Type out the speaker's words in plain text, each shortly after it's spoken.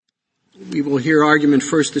We will hear argument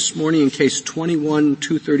first this morning in Case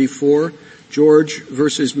 21-234, George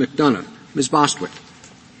versus McDonough. Ms. Bostwick.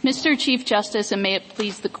 Mr. Chief Justice, and may it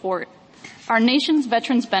please the Court, our nation's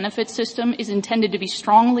veterans benefit system is intended to be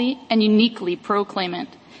strongly and uniquely pro-claimant.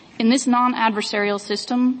 In this non-adversarial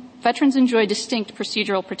system, veterans enjoy distinct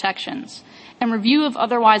procedural protections, and review of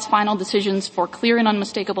otherwise final decisions for clear and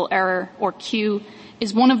unmistakable error, or Q,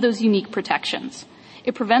 is one of those unique protections.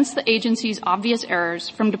 It prevents the agency's obvious errors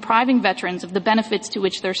from depriving veterans of the benefits to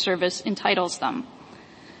which their service entitles them.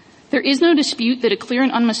 There is no dispute that a clear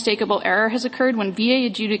and unmistakable error has occurred when VA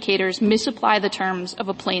adjudicators misapply the terms of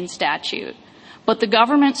a plain statute. But the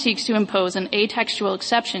government seeks to impose an atextual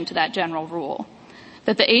exception to that general rule,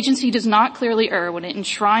 that the agency does not clearly err when it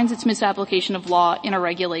enshrines its misapplication of law in a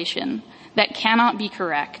regulation. That cannot be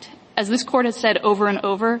correct. As this Court has said over and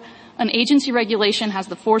over, an agency regulation has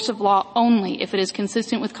the force of law only if it is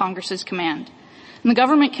consistent with Congress's command. And the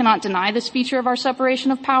government cannot deny this feature of our separation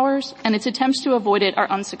of powers, and its attempts to avoid it are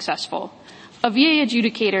unsuccessful. A VA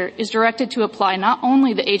adjudicator is directed to apply not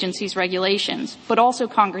only the agency's regulations, but also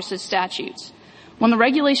Congress's statutes. When the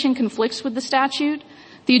regulation conflicts with the statute,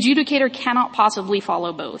 the adjudicator cannot possibly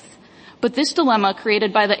follow both. But this dilemma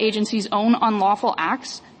created by the agency's own unlawful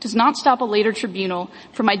acts does not stop a later tribunal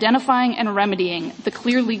from identifying and remedying the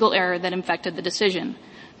clear legal error that infected the decision.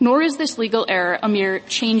 Nor is this legal error a mere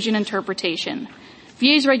change in interpretation.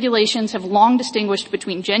 VA's regulations have long distinguished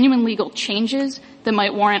between genuine legal changes that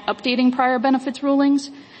might warrant updating prior benefits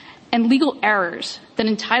rulings and legal errors that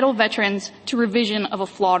entitle veterans to revision of a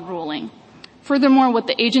flawed ruling. Furthermore, what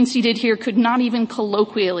the agency did here could not even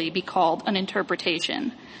colloquially be called an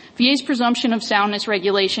interpretation. VA's presumption of soundness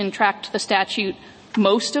regulation tracked the statute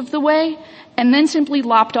most of the way and then simply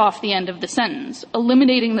lopped off the end of the sentence,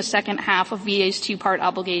 eliminating the second half of VA's two-part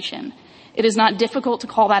obligation. It is not difficult to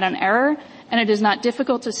call that an error, and it is not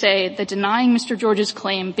difficult to say that denying Mr. George's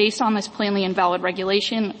claim based on this plainly invalid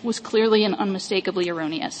regulation was clearly and unmistakably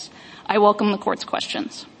erroneous. I welcome the Court's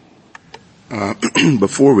questions.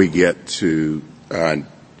 Before we get to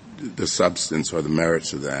the substance or the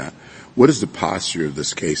merits of that, what is the posture of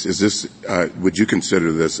this case? Is this, would you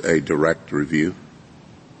consider this a direct review?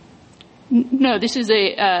 No, this is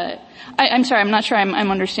I'm sorry, I'm not sure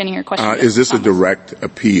I'm understanding your question. Is this a direct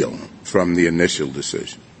appeal from the initial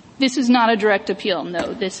decision? This is not a direct appeal,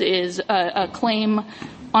 no. This is a claim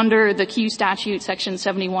under the Q statute, section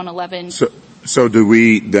 7111. So do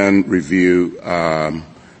we then review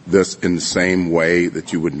this in the same way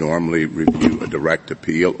that you would normally review a direct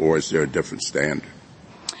appeal, or is there a different standard?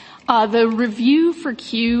 The review for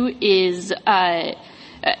Q is the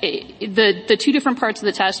two different parts of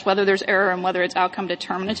the test, whether there's error and whether it's outcome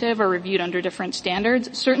determinative, are reviewed under different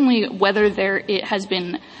standards. Certainly, whether it has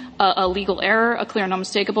been a legal error, a clear and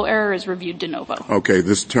unmistakable error, is reviewed de novo. Okay,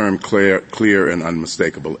 this term clear and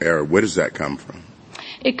unmistakable error, where does that come from?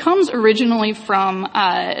 It comes originally from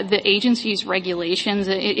the agency's regulations.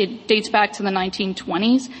 It dates back to the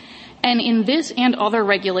 1920s. And in this and other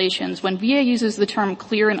regulations, when VA uses the term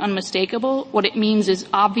clear and unmistakable, what it means is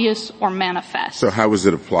obvious or manifest. So how was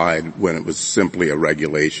it applied when it was simply a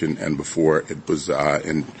regulation and before it was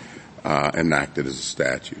enacted as a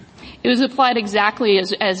statute? It was applied exactly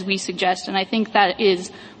as we suggest, and I think that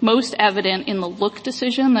is most evident in the Look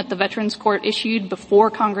decision that the Veterans Court issued before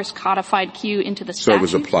Congress codified Q into the statute. So it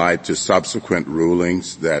was applied to subsequent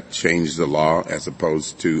rulings that changed the law as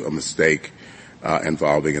opposed to a mistake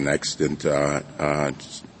involving an extant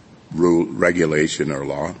rule, regulation, or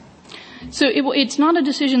law? So it's not a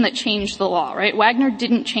decision that changed the law, right? Wagner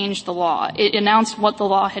didn't change the law. It announced what the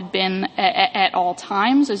law had been at all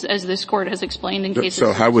times, as this Court has explained in cases.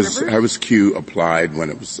 So how was Q applied when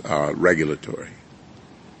it was regulatory?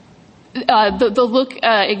 The Look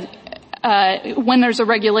when there's a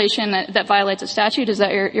regulation that violates a statute. Is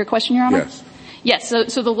that your question, Your Honor? Yes. Yes,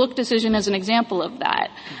 so the Look decision is an example of that.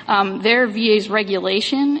 Their VA's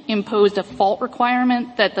regulation imposed a fault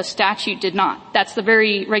requirement that the statute did not. That's the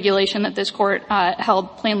very regulation that this Court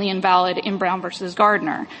held plainly invalid in Brown versus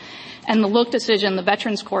Gardner. And the Look decision, the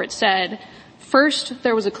Veterans Court said, first,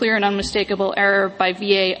 there was a clear and unmistakable error by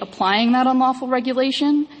VA applying that unlawful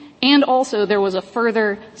regulation, and also there was a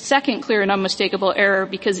further second clear and unmistakable error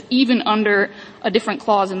because even under a different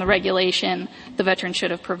clause in the regulation, the veteran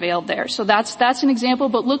should have prevailed there. So that's an example,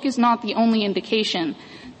 but Look is not the only indication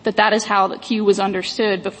that is how the Q was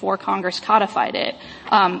understood before Congress codified it.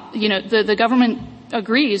 The government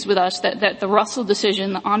agrees with us that the Russell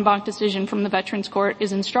decision, the en banc decision from the Veterans Court,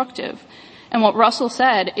 is instructive. And what Russell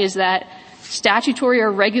said is that statutory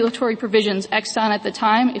or regulatory provisions extant at the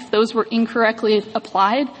time, if those were incorrectly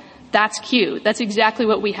applied, That's Q. That's exactly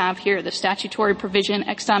what we have here. The statutory provision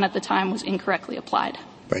extant at the time was incorrectly applied.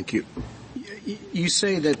 Thank you. You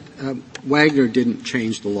say that Wagner didn't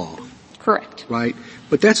change the law. Correct. Right?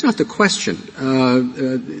 But that's not the question.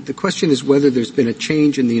 The question is whether there's been a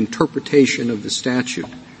change in the interpretation of the statute.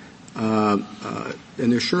 And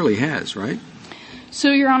there surely has, right?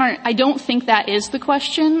 So, Your Honor, I don't think that is the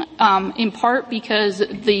question, in part because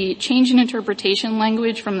the change in interpretation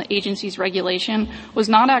language from the agency's regulation was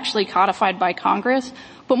not actually codified by Congress.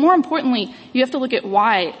 But more importantly, you have to look at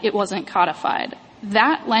why it wasn't codified.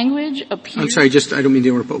 That language appears... I'm sorry, I don't mean to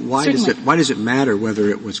interrupt, but why does it matter whether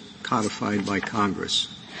it was codified by Congress?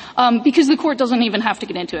 Because the court doesn't even have to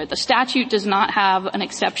get into it. The statute does not have an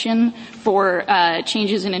exception for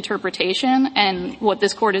changes in interpretation, and what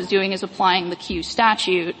this court is doing is applying the Q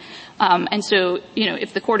statute. And so,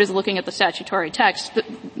 if the court is looking at the statutory text,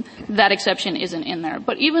 that exception isn't in there.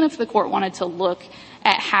 But even if the court wanted to look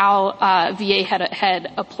at how VA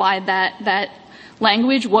had applied that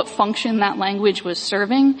language, what function that language was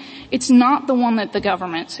serving, it's not the one that the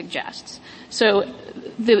government suggests. So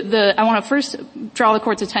I want to first draw the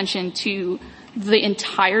court's attention to the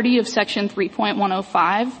entirety of section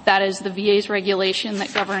 3.105. That is the VA's regulation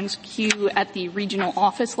that governs Q at the regional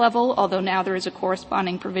office level, although now there is a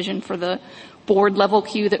corresponding provision for the board level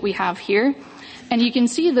Q that we have here. And you can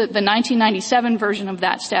see that the 1997 version of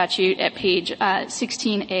that statute at page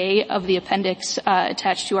 16A of the appendix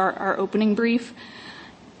attached to our opening brief.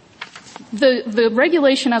 The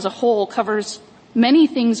regulation as a whole covers many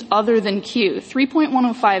things other than Q.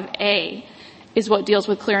 3.105A is what deals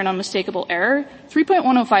with clear and unmistakable error.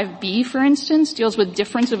 3.105B, for instance, deals with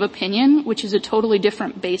difference of opinion, which is a totally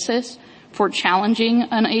different basis for challenging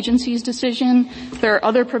an agency's decision. There are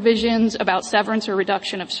other provisions about severance or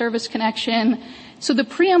reduction of service connection. So the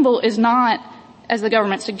preamble is not, as the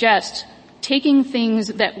government suggests, taking things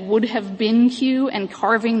that would have been Q and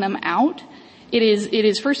carving them out. It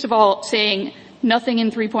is first of all saying nothing in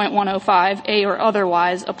 3.105, A or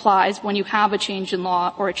otherwise, applies when you have a change in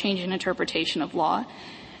law or a change in interpretation of law.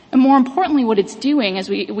 And more importantly, what it's doing, as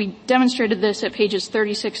we demonstrated this at pages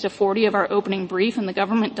 36 to 40 of our opening brief, and the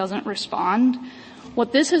government doesn't respond,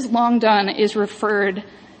 what this has long done is referred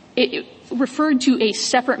to a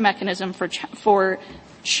separate mechanism for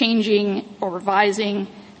changing or revising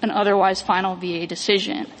an otherwise final VA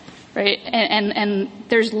decision, right? And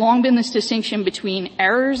there's long been this distinction between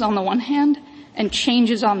errors on the one hand and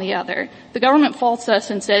changes on the other. The government faults us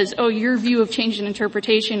and says, your view of change in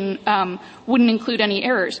interpretation wouldn't include any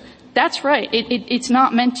errors. That's right. It's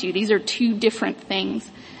not meant to. These are two different things.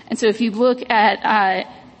 And so if you look at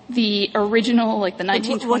the original, like the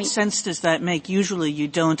 1920... What sense does that make? Usually you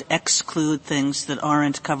don't exclude things that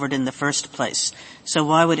aren't covered in the first place. So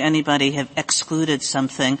why would anybody have excluded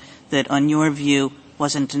something that, on your view,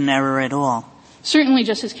 wasn't an error at all? Certainly,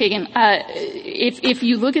 Justice Kagan. If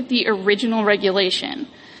you look at the original regulation,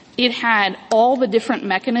 it had all the different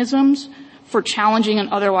mechanisms for challenging an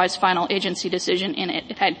otherwise final agency decision in it.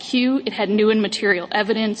 It had Q, it had new and material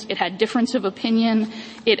evidence, it had difference of opinion,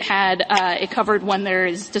 it covered when there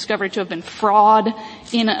is discovered to have been fraud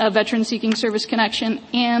in a veteran seeking service connection,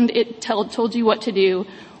 and it told you what to do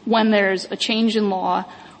when there's a change in law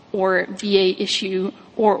or VA issue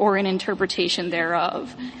or an interpretation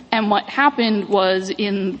thereof. And what happened was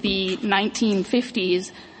in the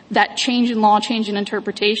 1950s, that change in law, change in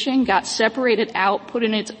interpretation got separated out, put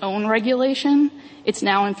in its own regulation. It's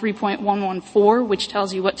now in 3.114, which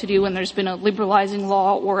tells you what to do when there's been a liberalizing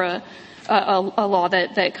law or a law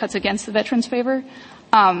that cuts against the veteran's favor.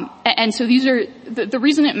 And so these are, the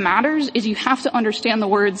reason it matters is you have to understand the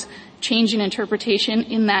words change in interpretation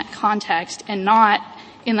in that context and not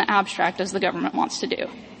in the abstract as the government wants to do.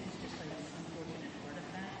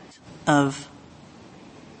 Of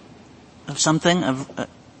something?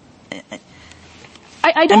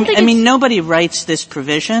 I mean, nobody writes this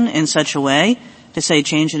provision in such a way to say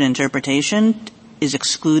change in interpretation is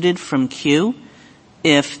excluded from Q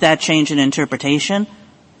if that change in interpretation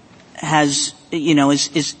has,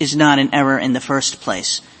 is not an error in the first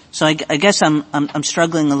place. So I guess I'm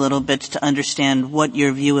struggling a little bit to understand what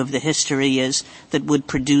your view of the history is that would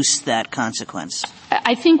produce that consequence.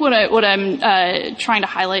 I think what I'm trying to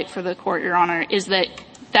highlight for the Court, Your Honor, is that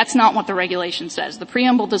that's not what the regulation says. The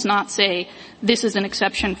preamble does not say this is an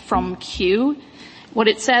exception from Q. What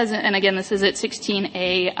it says, and again, this is at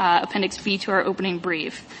 16A, Appendix B to our opening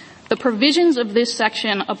brief, the provisions of this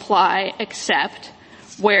section apply except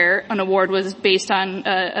where an award was based on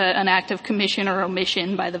an act of commission or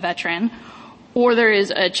omission by the veteran, or there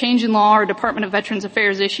is a change in law or Department of Veterans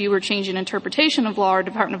Affairs issue or change in interpretation of law or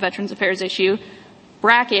Department of Veterans Affairs issue,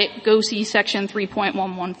 bracket, go see section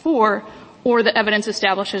 3.114, or the evidence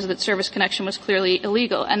establishes that service connection was clearly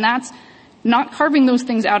illegal. And that's not carving those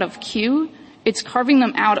things out of Q. It's carving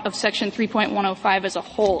them out of section 3.105 as a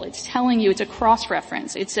whole. It's telling you it's a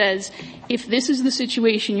cross-reference. It says, if this is the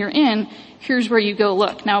situation you're in, here's where you go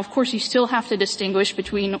look. Now, of course, you still have to distinguish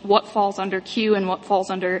between what falls under Q and what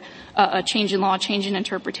falls under a change in law, change in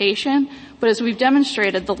interpretation. But as we've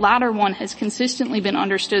demonstrated, the latter one has consistently been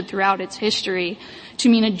understood throughout its history to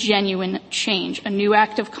mean a genuine change, a new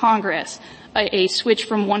act of Congress, a switch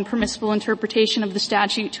from one permissible interpretation of the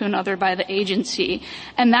statute to another by the agency.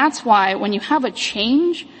 And that's why when you have a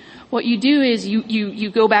change, what you do is you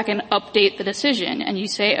go back and update the decision and you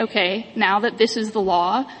say, okay, now that this is the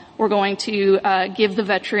law, we're going to give the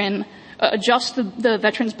veteran, adjust the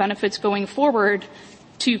veteran's benefits going forward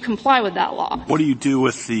to comply with that law. What do you do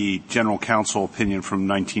with the General Counsel opinion from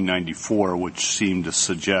 1994, which seemed to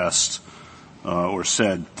suggest or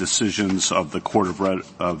said decisions of the Court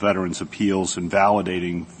of Veterans Appeals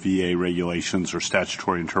invalidating VA regulations or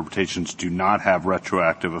statutory interpretations do not have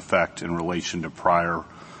retroactive effect in relation to prior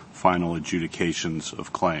final adjudications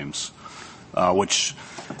of claims, which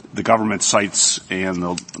the government cites and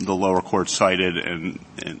the lower court cited and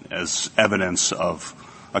as evidence of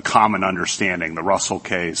a common understanding, the Russell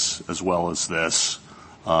case as well as this,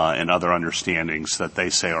 and other understandings that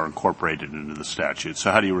they say are incorporated into the statute.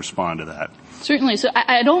 So how do you respond to that? Certainly. So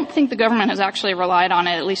I don't think the government has actually relied on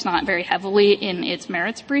it, at least not very heavily, in its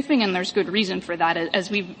merits briefing, and there's good reason for that.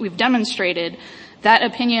 As we've demonstrated, that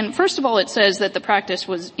opinion, first of all, it says that the practice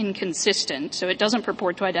was inconsistent, so it doesn't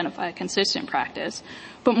purport to identify a consistent practice.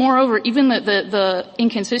 But moreover, even the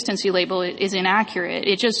inconsistency label is inaccurate.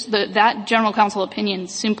 It just, that General Counsel opinion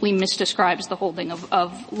simply misdescribes the holding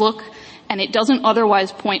of look, and it doesn't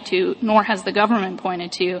otherwise point to, nor has the government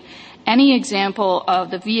pointed to, any example of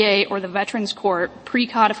the VA or the Veterans Court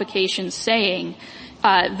pre-codification saying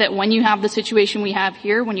that when you have the situation we have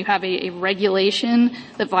here, when you have a regulation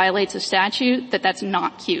that violates a statute, that's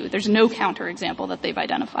not Q. There's no counterexample that they've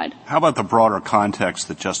identified. How about the broader context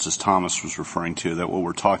that Justice Thomas was referring to, that what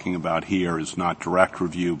we're talking about here is not direct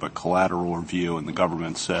review but collateral review, and the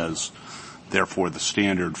government says, therefore, the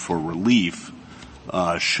standard for relief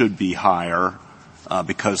should be higher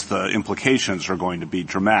because the implications are going to be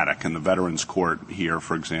dramatic. And the Veterans Court here,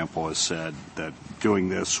 for example, has said that doing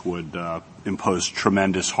this would impose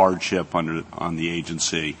tremendous hardship on the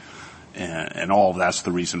agency, and all of that's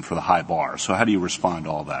the reason for the high bar. So how do you respond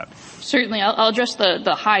to all that? Certainly. I'll address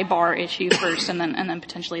the high bar issue first and then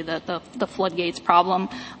potentially the floodgates problem.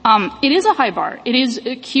 It is a high bar.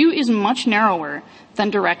 Q is much narrower than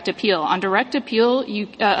direct appeal. On direct appeal,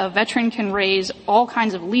 a veteran can raise all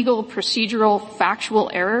kinds of legal, procedural, factual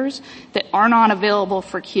errors that are not available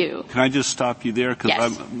for Q. Can I just stop you there? Because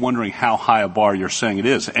yes. I'm wondering how high a bar you're saying it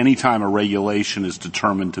is. Anytime a regulation is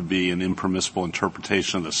determined to be an impermissible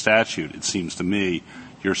interpretation of the statute, it seems to me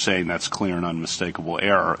you're saying that's clear and unmistakable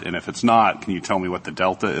error. And if it's not, can you tell me what the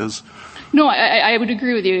delta is? No, I would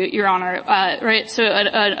agree with you, Your Honor. Right. So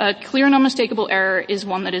a clear and unmistakable error is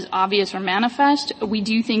one that is obvious or manifest. We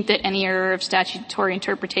do think that any error of statutory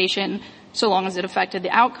interpretation, so long as it affected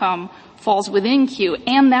the outcome, falls within Q,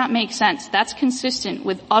 and that makes sense. That's consistent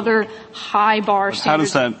with other high bar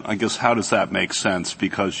standards. How does that make sense?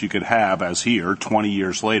 Because you could have, as here, 20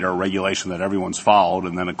 years later, a regulation that everyone's followed,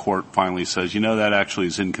 and then a court finally says, that actually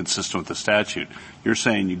is inconsistent with the statute. You're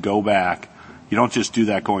saying you go back. You don't just do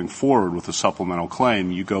that going forward with a supplemental claim.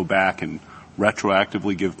 You go back and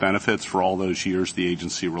retroactively give benefits for all those years the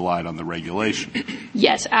agency relied on the regulation.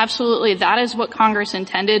 Yes, absolutely. That is what Congress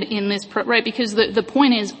intended in this, right? Because the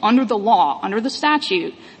point is, under the law, under the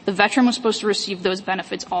statute, the veteran was supposed to receive those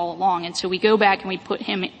benefits all along. And so we go back and we put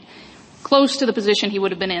him close to the position he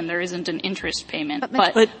would have been in. There isn't an interest payment.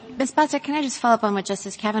 But Ms. Butler, can I just follow up on what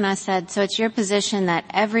Justice Kavanaugh said? So it's your position that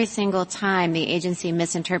every single time the agency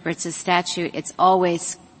misinterprets a statute, it's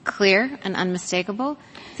always clear and unmistakable?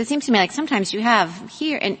 So it seems to me like sometimes you have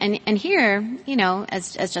here, and here,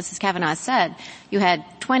 as Justice Kavanaugh said, you had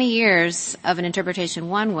 20 years of an interpretation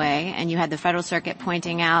one way, and you had the Federal Circuit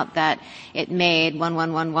pointing out that it made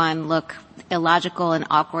 1111 look illogical and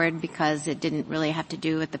awkward because it didn't really have to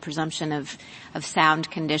do with the presumption of sound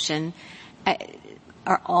condition.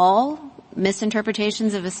 Are all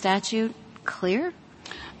misinterpretations of a statute clear?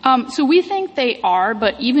 So we think they are,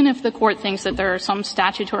 but even if the court thinks that there are some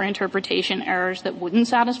statutory interpretation errors that wouldn't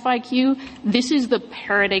satisfy Q, this is the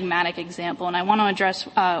paradigmatic example. And I want to address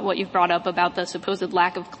what you've brought up about the supposed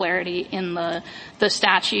lack of clarity in the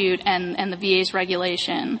statute and the VA's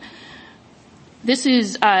regulation. This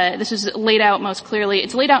is laid out most clearly.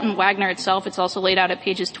 It's laid out in Wagner itself. It's also laid out at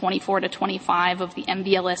pages 24 to 25 of the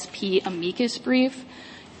MVLSP amicus brief.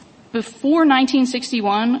 Before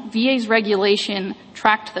 1961, VA's regulation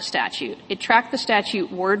tracked the statute. It tracked the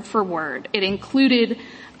statute word for word. It included,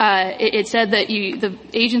 it said that the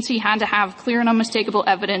agency had to have clear and unmistakable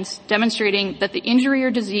evidence demonstrating that the injury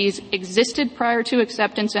or disease existed prior to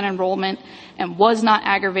acceptance and enrollment and was not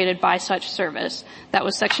aggravated by such service. That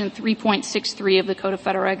was section 3.63 of the Code of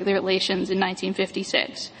Federal Regulations in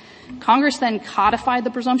 1956. Congress then codified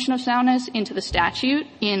the presumption of soundness into the statute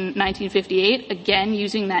in 1958, again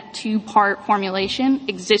using that two-part formulation,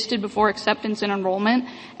 existed before acceptance and enrollment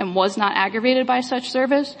and was not aggravated by such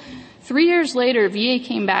service. 3 years later, VA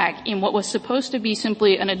came back in what was supposed to be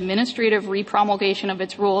simply an administrative repromulgation of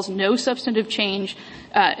its rules, no substantive change,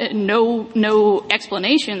 no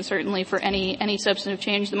explanation certainly for any substantive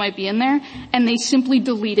change that might be in there, and they simply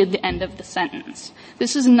deleted the end of the sentence.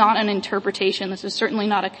 This is not an interpretation. This is certainly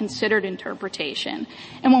not a considered interpretation.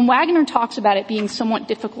 And when Wagner talks about it being somewhat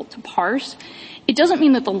difficult to parse, it doesn't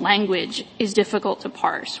mean that the language is difficult to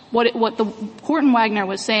parse. What the court in Wagner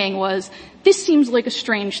was saying was, this seems like a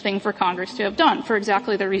strange thing for Congress to have done, for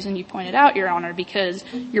exactly the reason you pointed out, Your Honor, because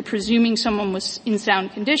you're presuming someone was in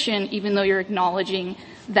sound condition even though you're acknowledging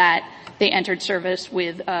that they entered service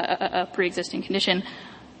with a pre-existing condition.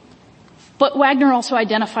 But Wagner also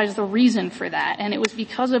identifies the reason for that, and it was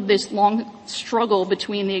because of this long struggle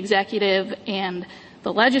between the executive and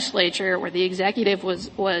the legislature, where the executive was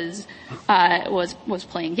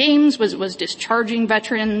playing games, was discharging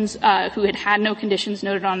veterans who had no conditions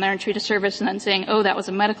noted on their entry to service, and then saying, "Oh, that was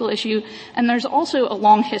a medical issue." And there's also a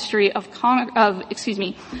long history of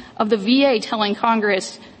the VA telling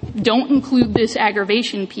Congress, "Don't include this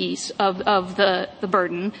aggravation piece of the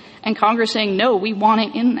burden," and Congress saying, "No, we want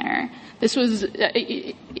it in there." This was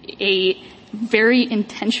a very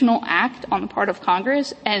intentional act on the part of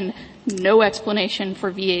Congress, and no explanation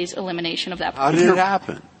for VA's elimination of that. How did it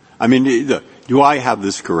happen? I mean, do I have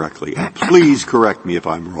this correctly? Please correct me if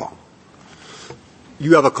I'm wrong.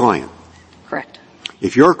 You have a client. Correct.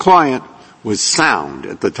 If your client was sound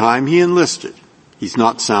at the time he enlisted, he's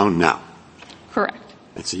not sound now. Correct.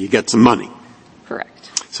 And so you get some money.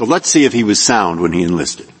 Correct. So let's see if he was sound when he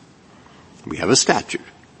enlisted. We have a statute.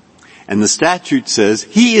 And the statute says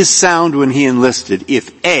he is sound when he enlisted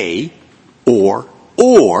if A or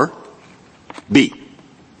B.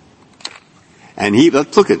 And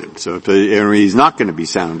let's look at him. So if he's not going to be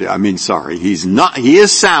sound, he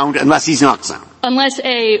is sound unless he's not sound. Unless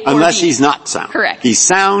A or Unless B. he's not sound. Correct. He's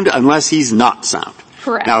sound unless he's not sound.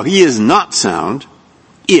 Correct. Now he is not sound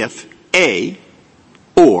if A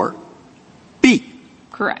or B.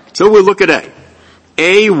 Correct. So we'll look at A.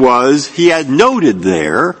 He had noted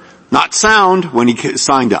there, not sound when he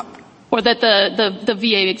signed up. Or that the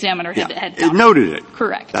VA examiner had it noted it.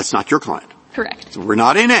 Correct. That's not your client. Correct. So we're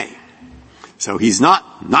not in A. So he's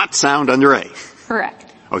not sound under A.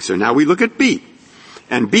 Correct. Oh, so now we look at B.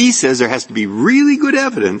 And B says there has to be really good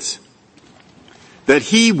evidence that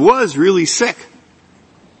he was really sick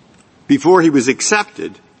before he was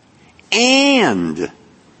accepted, and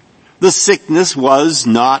the sickness was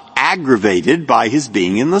not aggravated by his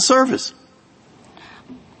being in the service.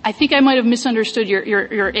 I think I might have misunderstood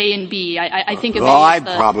your A and B. I think of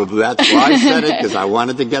that's why I said it, because I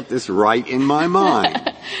wanted to get this right in my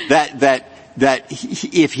mind. that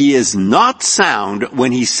if he is not sound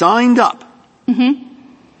when he signed up,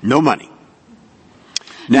 no money.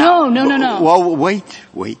 Now, No. Well, wait,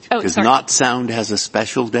 because Oh, not sound has a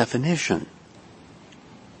special definition.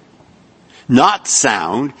 Not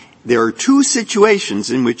sound, there are two situations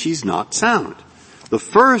in which he's not sound. The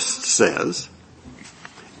first says,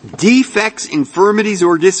 defects, infirmities,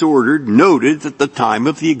 or disorder noted at the time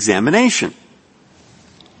of the examination.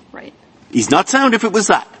 Right. He's not sound if it was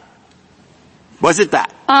that. Was it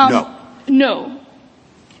that? No. No.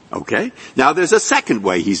 Okay. Now there's a second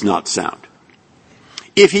way he's not sound.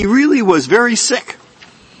 If he really was very sick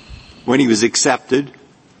when he was accepted,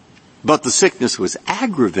 but the sickness was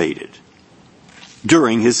aggravated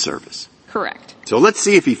during his service. Correct. So let's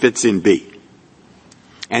see if he fits in B.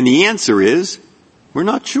 And the answer is, we're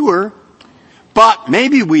not sure, but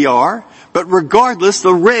maybe we are. But regardless,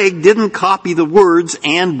 the reg didn't copy the words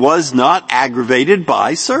 "and was not aggravated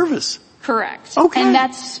by service." Correct. Okay.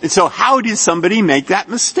 And so how did somebody make that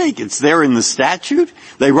mistake? It's there in the statute.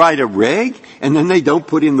 They write a reg, and then they don't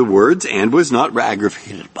put in the words "and was not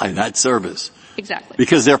aggravated by that service." Exactly.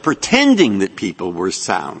 Because they're pretending that people were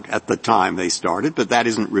sound at the time they started, but that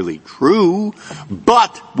isn't really true.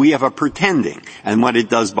 But we have a pretending. And what it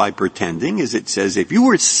does by pretending is it says if you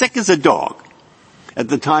were sick as a dog at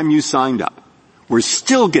the time you signed up, we're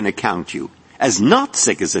still going to count you as not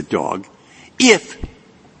sick as a dog if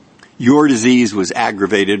your disease was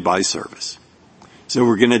aggravated by service. So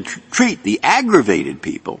we're going to treat the aggravated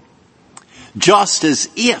people just as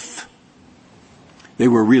if they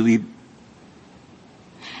were really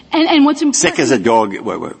and what's important, sick as a dog.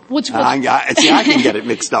 I can get it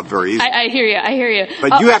mixed up very easily. I hear you.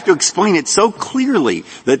 But you have to explain it so clearly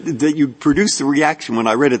that you produce the reaction when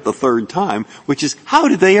I read it the third time, which is, how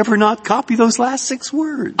did they ever not copy those last 6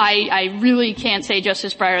 words? I really can't say,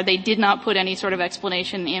 Justice Breyer. They did not put any sort of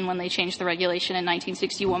explanation in when they changed the regulation in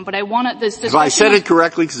 1961. But I want this. Have I said it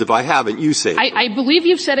correctly? Because if I haven't, you say it. I believe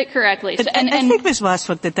you've said it correctly. And I think, Ms.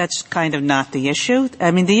 Westbrook, that's kind of not the issue.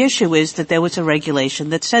 I mean, the issue is that there was a regulation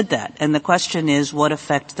that said that. And the question is what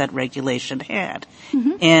effect that regulation had.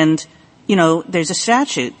 Mm-hmm. And, there's a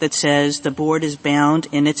statute that says the board is bound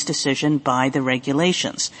in its decision by the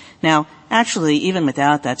regulations. Now, actually, even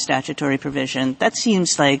without that statutory provision, that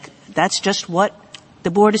seems like that's just what the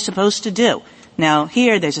board is supposed to do. Now,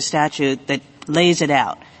 here there's a statute that lays it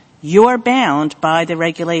out. You're bound by the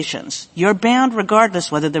regulations. You're bound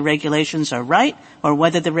regardless whether the regulations are right or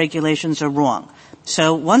whether the regulations are wrong.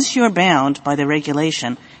 So once you're bound by the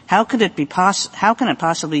regulation, how can it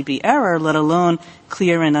possibly be error, let alone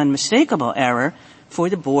clear and unmistakable error, for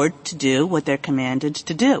the board to do what they're commanded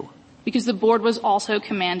to do? Because the board was also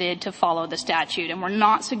commanded to follow the statute, and we're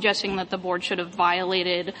not suggesting that the board should have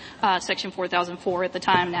violated Section 4004 at the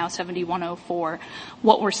time, now 7104.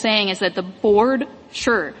 What we're saying is that the board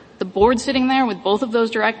sitting there with both of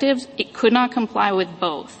those directives, it could not comply with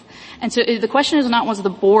both. And so the question is not was the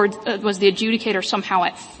adjudicator somehow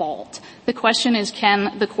at fault. The question is,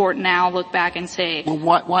 can the court now look back and say,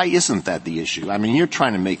 well, why isn't that the issue? I mean, you're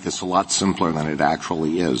trying to make this a lot simpler than it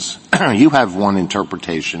actually is. You have one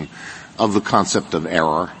interpretation of the concept of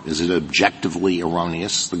error. Is it objectively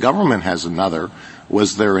erroneous? The government has another.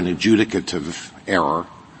 Was there an adjudicative error?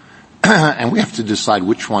 And we have to decide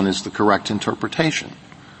which one is the correct interpretation.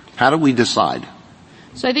 How do we decide?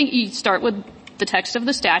 So I think you start with the text of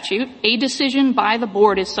the statute. A decision by the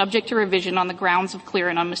board is subject to revision on the grounds of clear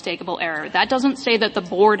and unmistakable error. That doesn't say that the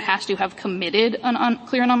board has to have committed an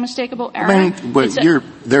clear and unmistakable error. I mean, but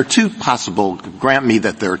there are two possible, grant me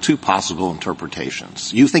that there are two possible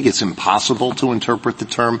interpretations. You think it's impossible to interpret the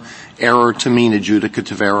term error to mean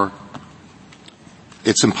adjudicative error?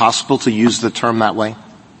 It's impossible to use the term that way?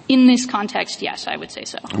 In this context, yes, I would say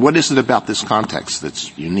so. What is it about this context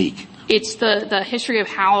that's unique? It's the history of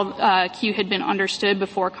how Q had been understood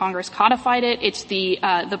before Congress codified it. It's the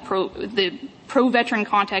pro-veteran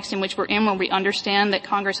context in which we're in, where we understand that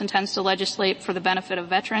Congress intends to legislate for the benefit of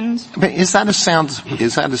veterans. But is that a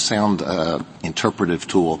sound interpretive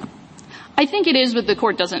tool? I think it is, but the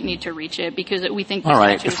court doesn't need to reach it because we think. All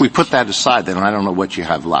right. If we put that aside, then I don't know what you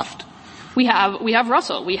have left. We have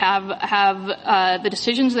Russell. We have the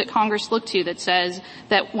decisions that Congress looked to that says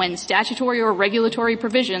that when statutory or regulatory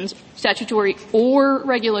provisions,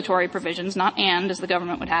 not and as the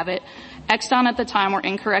government would have it, X'd on at the time were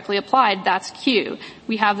incorrectly applied, that's Q.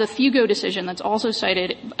 We have the Fugo decision that's also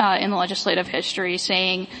cited in the legislative history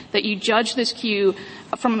saying that you judge this Q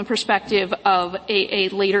from the perspective of a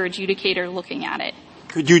later adjudicator looking at it.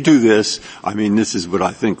 Could you do this? I mean, this is what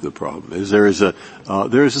I think the problem is. There is a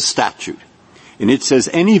statute, and it says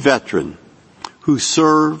any veteran who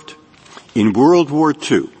served in World War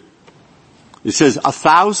II, it says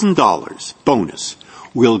 $1,000 bonus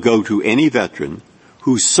will go to any veteran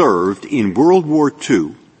who served in World War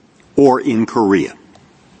II or in Korea.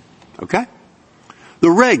 Okay?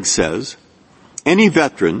 The reg says any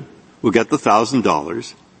veteran will get the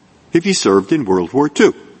 $1,000 if he served in World War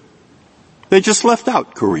II. They just left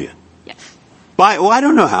out Korea. Yes. I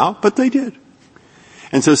don't know how, but they did.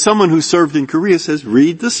 And so someone who served in Korea says,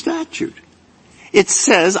 read the statute. It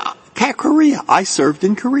says, Korea, I served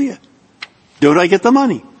in Korea. Don't I get the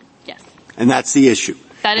money? Yes. And that's the issue.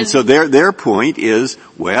 And so their point is,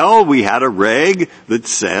 well, we had a reg that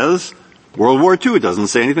says World War II. It doesn't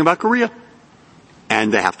say anything about Korea.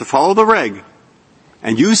 And they have to follow the reg.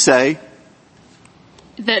 And you say,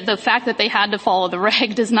 the fact that they had to follow the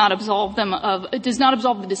reg does not absolve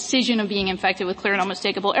the decision of being infected with clear and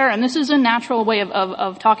unmistakable error. And this is a natural way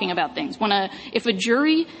of talking about things. If a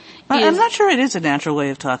jury I'm not sure it is a natural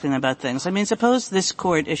way of talking about things. I mean, suppose this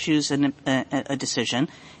court issues a decision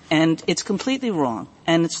and it's completely wrong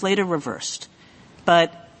and it's later reversed.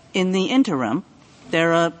 But in the interim,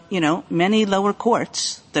 there are, many lower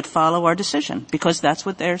courts that follow our decision because that's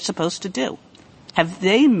what they're supposed to do. Have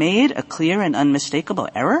they made a clear and unmistakable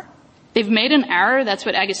error? They've made an error, that's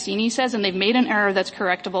what Agostini says, and they've made an error that's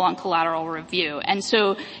correctable on collateral review. And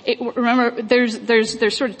so, remember,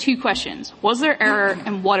 there's sort of two questions. Was there error,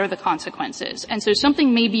 and what are the consequences? And so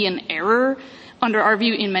something may be an error under our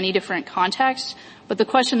view in many different contexts, but the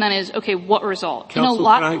question then is, okay, what result? Counsel,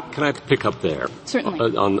 can I pick up there?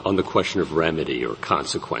 Certainly. On the question of remedy or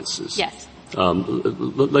consequences. Yes.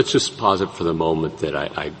 Let's just posit for the moment that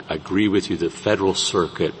I agree with you that Federal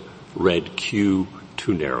Circuit read Q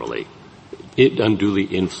too narrowly. It unduly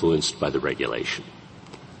influenced by the regulation.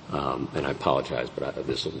 And I apologize, but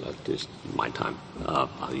this is my time.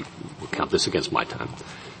 I'll count this against my time.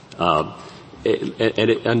 And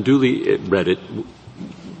it unduly read it.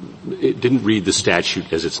 It didn't read the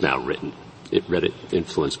statute as it's now written. It read it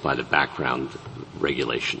influenced by the background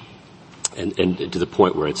regulation. And to the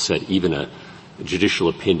point where it said even a judicial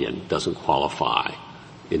opinion doesn't qualify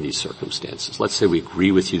in these circumstances. Let's say we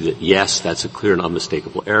agree with you that, yes, that's a clear and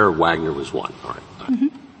unmistakable error. Wagner was one. All right. Mm-hmm.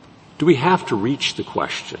 Do we have to reach the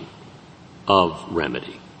question of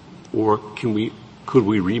remedy? Or could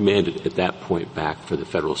we remand it at that point back for the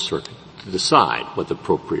Federal Circuit to decide what the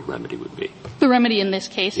appropriate remedy would be? The remedy in this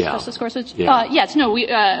case, yeah. Justice Gorsuch? Yeah. Yes, no,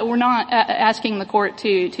 we're not asking the court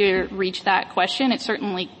to reach that question. It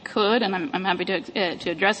certainly could, and I'm happy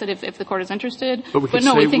to address it if the court is interested. But we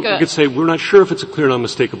could say we're not sure if it's a clear and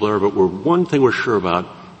unmistakable error, but one thing we're sure about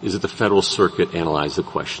is that the Federal Circuit analyzed the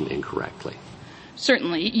question incorrectly.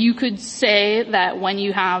 Certainly. You could say that when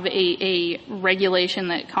you have a regulation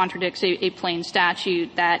that contradicts a plain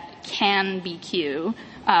statute, that can be Q.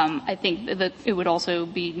 I think that it would also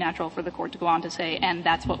be natural for the court to go on to say, and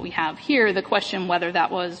that's what we have here. The question whether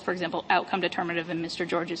that was, for example, outcome determinative in Mr.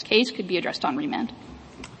 George's case could be addressed on remand.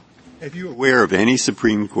 Are you aware of any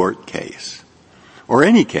Supreme Court case, or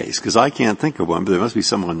any case, because I can't think of one, but there must be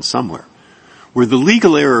someone somewhere, where the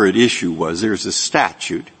legal error at issue was there's a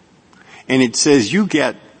statute, and it says you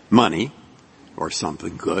get money, or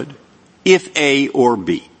something good, if A or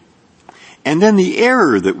B. And then the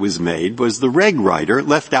error that was made was the reg writer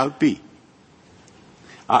left out B.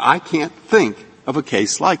 I can't think of a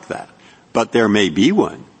case like that, but there may be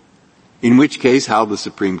one, in which case how the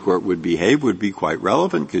Supreme Court would behave would be quite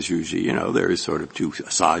relevant, because usually, there is sort of two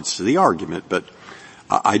sides to the argument, but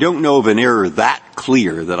I don't know of an error that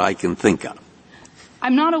clear that I can think of.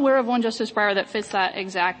 I'm not aware of one, Justice Breyer, that fits that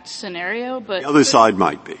exact scenario, but... The other side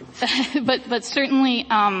might be. but certainly,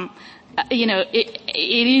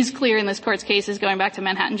 it is clear in this court's cases, going back to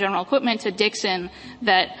Manhattan General Equipment, to Dixon,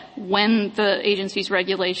 that when the agency's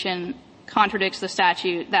regulation contradicts the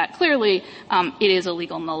statute, that clearly it is a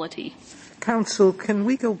legal nullity. Counsel, can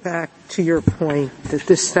we go back to your point that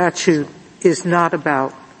this statute is not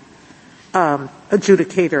about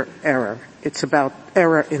adjudicator error. It's about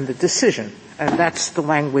error in the decision, and that's the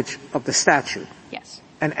language of the statute. Yes.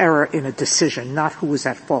 An error in a decision, not who was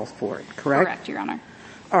at fault for it, correct? Correct, Your Honor.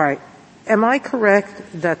 All right. Am I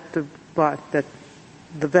correct that the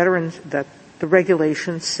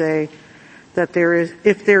regulations say that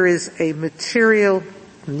if there is a material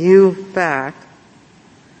new fact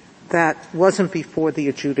that wasn't before the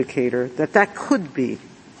adjudicator, that could be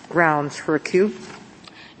grounds for a Q?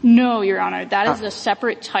 No, Your Honor. That is a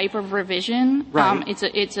separate type of revision. Right.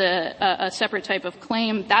 It's a separate type of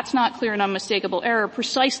claim. That's not clear and unmistakable error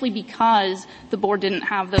precisely because the board didn't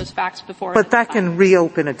have those facts before. But that can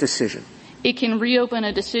reopen a decision. It can reopen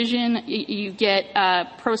a decision. You get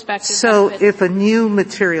prospective. So if a new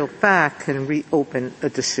material fact can reopen a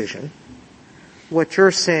decision, what you're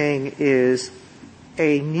saying is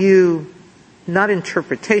a new, not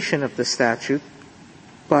interpretation of the statute,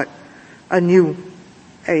 but a new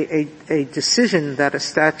a decision that a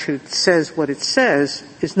statute says what it says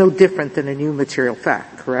is no different than a new material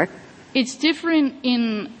fact, correct? It's different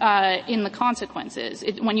in the consequences.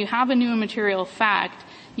 When you have a new material fact,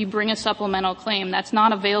 you bring a supplemental claim. That's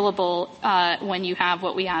not available when you have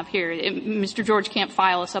what we have here. Mr. George can't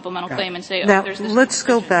file a supplemental claim and say, now, there's this. Let's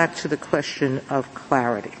go back to the question of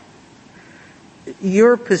clarity.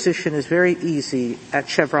 Your position is very easy at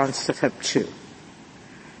Chevron Step 2.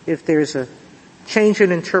 If there's a change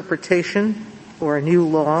in interpretation or a new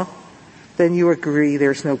law, then you agree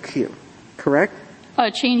there's no Q, correct?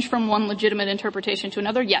 Change from one legitimate interpretation to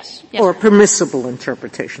another? Yes. Or permissible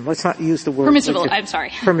interpretation. Let's not use the word permissible. I'm sorry.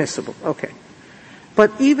 Permissible. Okay.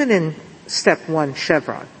 But even in Step 1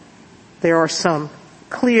 Chevron, there are some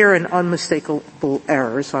clear and unmistakable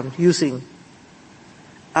errors. I'm using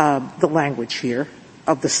the language here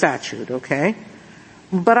of the statute, okay?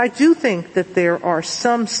 But I do think that there are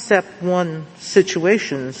some Step 1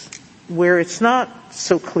 situations where it's not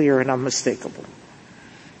so clear and unmistakable.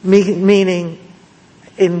 Meaning,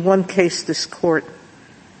 in one case, this court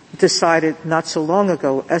decided not so long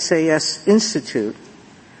ago, SAS Institute,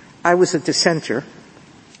 I was a dissenter.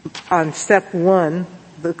 On step one,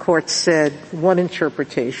 the court said one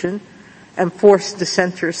interpretation, and forced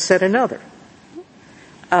dissenters said another.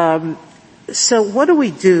 So what do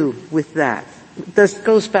we do with that? This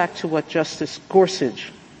goes back to what Justice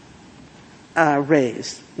Gorsuch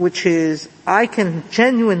raised, which is I can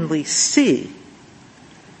genuinely see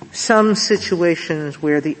some situations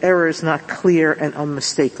where the error is not clear and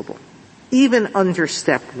unmistakable, even under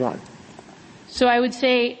step one. So I would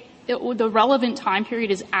say the relevant time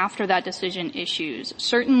period is after that decision issues.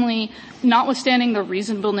 Certainly, notwithstanding the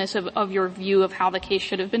reasonableness of your view of how the case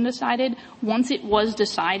should have been decided, once it was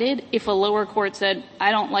decided, if a lower court said,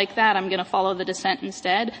 I don't like that, I'm going to follow the dissent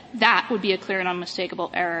instead, that would be a clear and unmistakable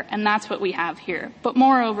error, and that's what we have here. But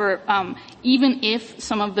moreover, even if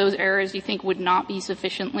some of those errors you think would not be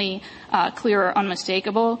sufficiently clear or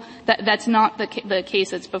unmistakable, that's not the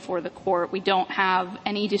case that's before the court. We don't have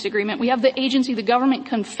any disagreement. We have the agency, the government,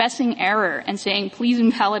 confessing error and saying, please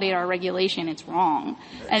invalidate our regulation, it's wrong.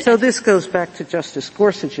 So this goes back to Justice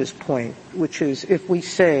Gorsuch's point, which is if we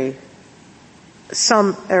say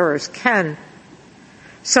some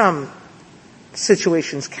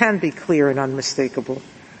situations can be clear and unmistakable,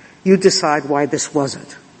 you decide why this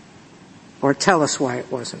wasn't, or tell us why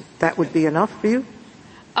it wasn't. That would be enough for you?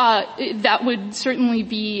 That would certainly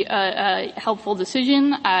be a helpful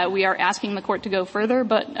decision. We are asking the court to go further,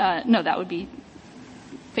 but no, that would be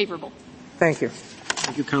favorable. Thank you.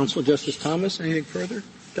 Thank you, counsel. Justice Thomas, anything further?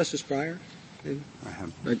 Justice Breyer? I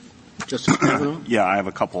have. Justice Kavanaugh? Yeah, I have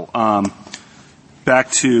a couple.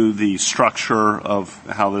 Back to the structure of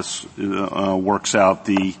how this works out,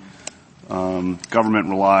 the government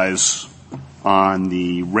relies on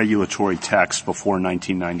the regulatory text before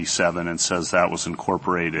 1997 and says that was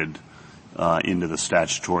incorporated into the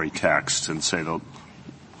statutory text, and say the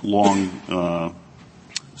long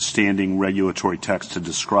standing regulatory text to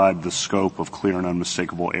describe the scope of clear and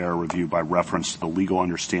unmistakable error review by reference to the legal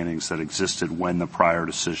understandings that existed when the prior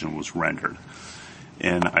decision was rendered.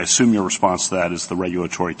 And I assume your response to that is the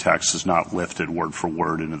regulatory text is not lifted word for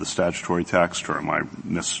word into the statutory text, or am I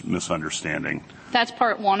misunderstanding? That's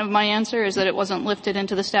part one of my answer, is that it wasn't lifted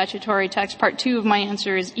into the statutory text. Part two of my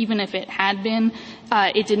answer is even if it had been,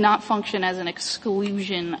 it did not function as an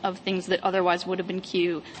exclusion of things that otherwise would have been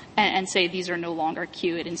Q and say these are no longer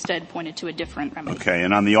Q. It instead pointed to a different remedy. Okay,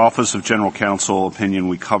 and on the Office of General Counsel opinion,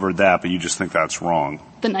 we covered that, but you just think that's wrong?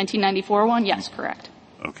 The 1994 one? Yes, correct.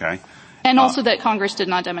 Okay. And also that Congress did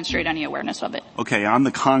not demonstrate any awareness of it. Okay, on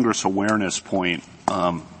the Congress awareness point,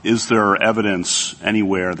 is there evidence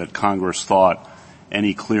anywhere that Congress thought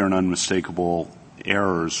any clear and unmistakable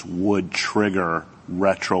errors would trigger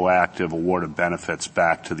retroactive award of benefits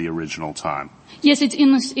back to the original time? Yes, it's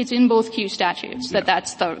in both Q statutes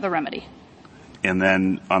that's the remedy. And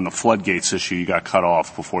then on the floodgates issue, you got cut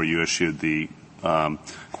off before you issued the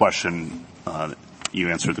question. You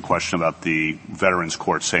answered the question about the Veterans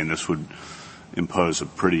Court saying this would impose a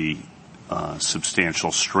pretty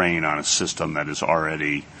substantial strain on a system that is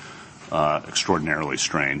already extraordinarily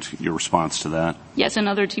strained. Your response to that? Yes,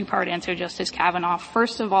 another two-part answer, Justice Kavanaugh.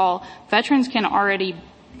 First of all, veterans can already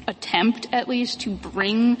attempt at least to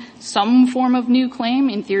bring some form of new claim,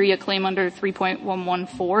 in theory a claim under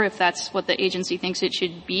 3.114 if that's what the agency thinks it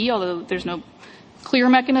should be, although there's no clear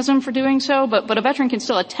mechanism for doing so, but a veteran can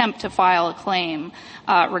still attempt to file a claim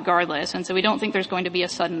regardless. And so we don't think there's going to be a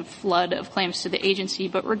sudden flood of claims to the agency.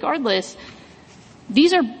 But regardless,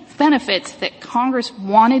 these are benefits that Congress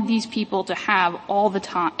wanted these people to have all the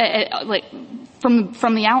time, like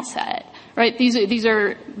from the outset. Right? These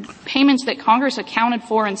are payments that Congress accounted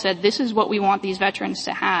for and said, this is what we want these veterans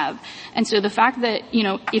to have. And so the fact that,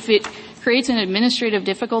 if it creates an administrative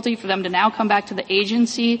difficulty for them to now come back to the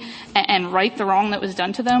agency and right the wrong that was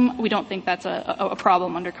done to them, we don't think that's a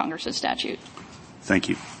problem under Congress's statute. Thank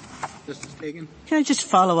you. Justice Kagan? Can I just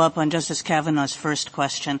follow up on Justice Kavanaugh's first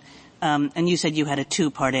question? And you said you had a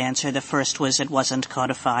two-part answer. The first was it wasn't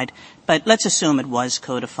codified. But let's assume it was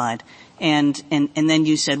codified. And then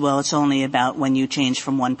you said, well, it's only about when you change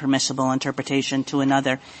from one permissible interpretation to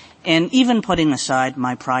another. And even putting aside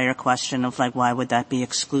my prior question of why would that be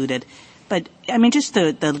excluded? But, just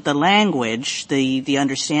the language, the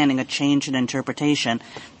understanding, a change in interpretation,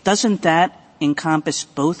 doesn't that encompass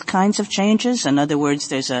both kinds of changes? In other words,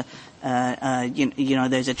 there's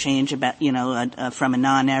there's a change about, from a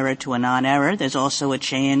non-error to a non-error. There's also a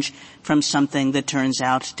change from something that turns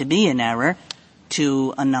out to be an error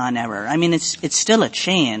to a non-error. It's still a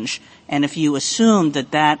change. And if you assume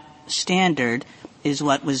that standard is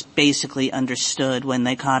what was basically understood when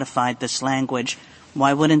they codified this language,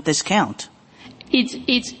 why wouldn't this count?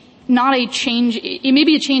 It's not a change. It may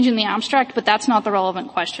be a change in the abstract, but that's not the relevant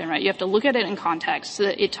question, right? You have to look at it in context. So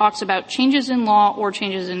it talks about changes in law or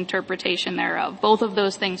changes in interpretation thereof, both of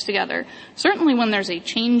those things together. Certainly when there's a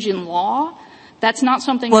change in law, that's not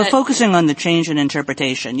something Well, focusing on the change in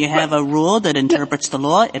interpretation. You have a rule that interprets the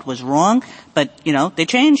law. It was wrong, but, they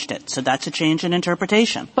changed it. So that's a change in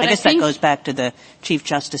interpretation. But I guess that goes back to the Chief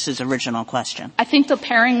Justice's original question. I think the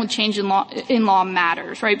pairing with change in law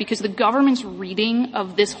matters, right? Because the government's reading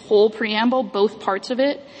of this whole preamble, both parts of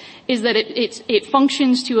it, is that it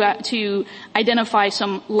functions to identify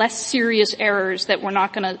some less serious errors that we're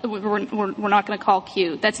not gonna call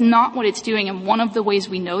Q. That's not what it's doing, and one of the ways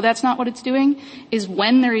we know that's not what it's doing is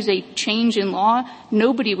when there is a change in law,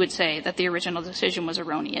 nobody would say that the original decision was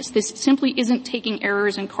erroneous. This simply isn't taking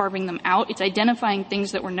errors and carving them out. It's identifying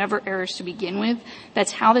things that were never errors to begin with.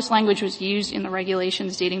 That's how this language was used in the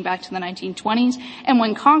regulations dating back to the 1920s. And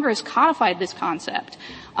when Congress codified this concept,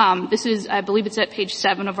 I believe it's at page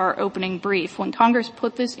 7 of our opening brief. When Congress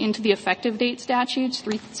put this into the effective date statutes,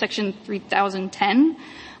 section 3010,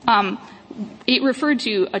 it referred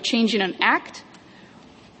to a change in an act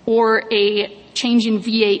or a change in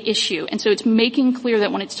VA issue. And so it's making clear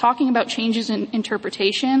that when it's talking about changes in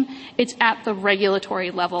interpretation, it's at the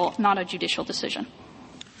regulatory level, not a judicial decision.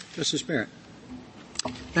 Justice Barrett.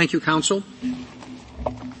 Thank you, counsel.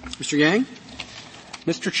 Mr. Yang?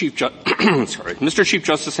 Mr. Chief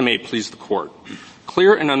Justice, and may it please the Court.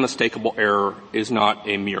 Clear and unmistakable error is not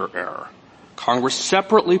a mere error. Congress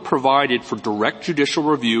separately provided for direct judicial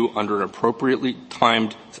review under an appropriately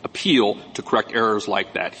timed appeal to correct errors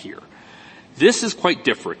like that here. This is quite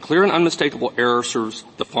different. Clear and unmistakable error serves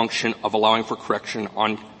the function of allowing for correction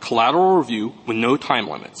on collateral review with no time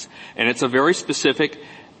limits. And it's a very specific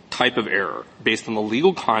type of error based on the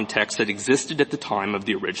legal context that existed at the time of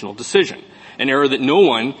the original decision, an error that no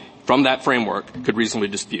one from that framework could reasonably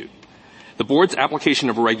dispute. The Board's application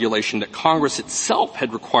of a regulation that Congress itself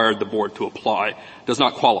had required the Board to apply does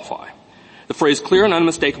not qualify. The phrase clear and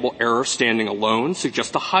unmistakable error standing alone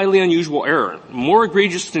suggests a highly unusual error, more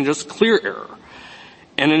egregious than just clear error.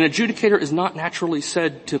 And an adjudicator is not naturally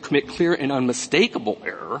said to commit clear and unmistakable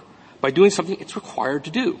error by doing something it's required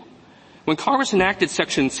to do. When Congress enacted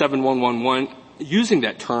Section 7111 using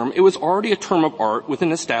that term, it was already a term of art with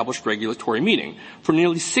an established regulatory meaning. For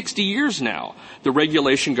nearly 60 years now, the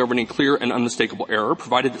regulation governing clear and unmistakable error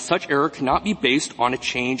provided that such error cannot be based on a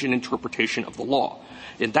change in interpretation of the law.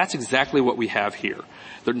 And that's exactly what we have here.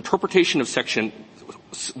 The interpretation of Section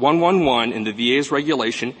 111 in the VA's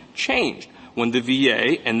regulation changed when the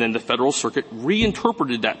VA and then the Federal Circuit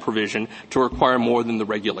reinterpreted that provision to require more than the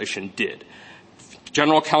regulation did.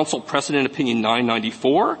 General Counsel Precedent Opinion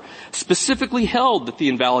 994 specifically held that the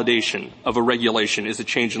invalidation of a regulation is a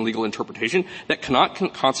change in legal interpretation that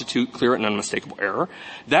cannot constitute clear and unmistakable error.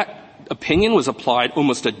 That opinion was applied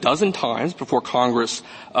almost a dozen times before Congress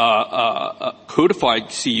codified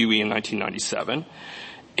CUE in 1997.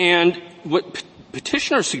 And what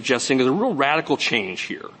petitioner is suggesting is a real radical change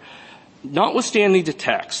here. Notwithstanding the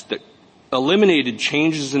text that eliminated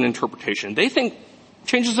changes in interpretation, they think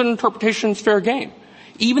changes in interpretation is fair game,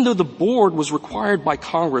 even though the Board was required by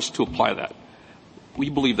Congress to apply that. We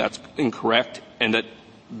believe that's incorrect, and that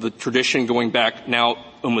the tradition going back now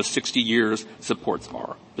almost 60 years supports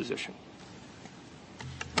our position.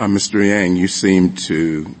 Mr. Yang, you seem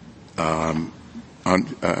to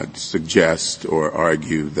suggest or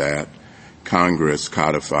argue that Congress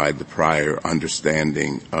codified the prior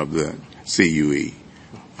understanding of the CUE,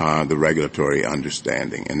 the regulatory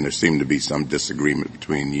understanding, and there seemed to be some disagreement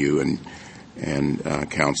between you and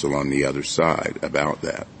counsel on the other side about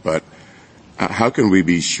that. But how can we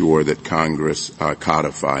be sure that Congress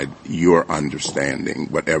codified your understanding,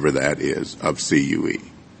 whatever that is, of CUE?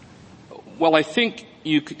 Well, I think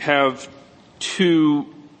you have two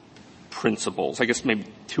principles, I guess maybe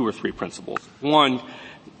two or three principles. One,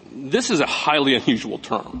 this is a highly unusual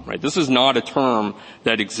term, right? This is not a term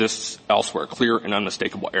that exists elsewhere, clear and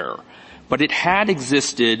unmistakable error. But it had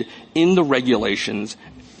existed in the regulations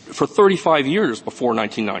for 35 years before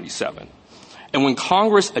 1997. And when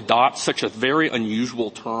Congress adopts such a very unusual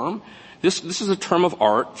term, this is a term of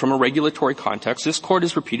art from a regulatory context. This Court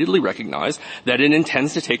has repeatedly recognized that it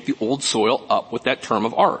intends to take the old soil up with that term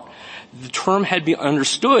of art. The term had been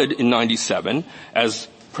understood in 97 as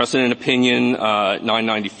Precedent Opinion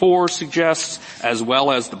 994 suggests, as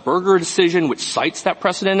well as the Berger decision, which cites that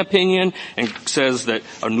precedent opinion and says that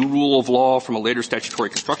a new rule of law from a later statutory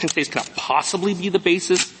construction case cannot possibly be the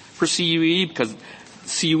basis for CUE because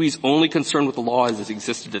CUE's only concern with the law as it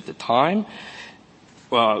existed at the time.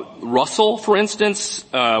 Russell, for instance,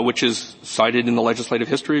 which is cited in the legislative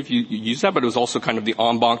history if you use that, but it was also kind of the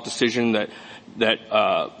en banc decision that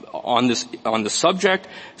on the subject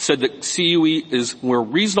said that CUE is where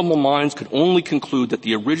reasonable minds could only conclude that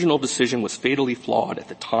the original decision was fatally flawed at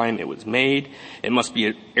the time it was made. It must be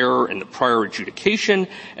an error in the prior adjudication.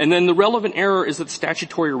 And then the relevant error is that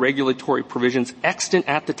statutory or regulatory provisions extant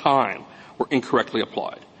at the time were incorrectly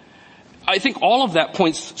applied. I think all of that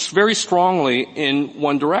points very strongly in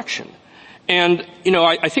one direction. And,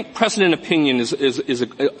 I think precedent opinion is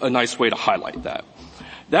a nice way to highlight that.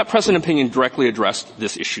 That precedent opinion directly addressed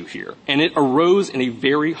this issue here, and it arose in a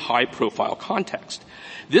very high-profile context.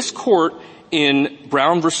 This court in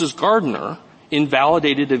Brown versus Gardner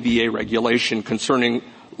invalidated a VA regulation concerning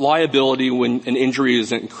liability when an injury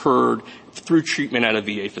is incurred through treatment at a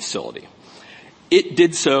VA facility. It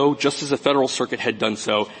did so just as the Federal Circuit had done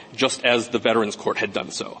so, just as the Veterans Court had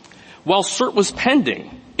done so. While cert was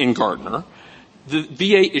pending in Gardner, the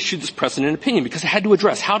VA issued this precedent opinion because it had to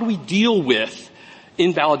address how do we deal with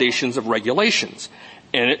invalidations of regulations.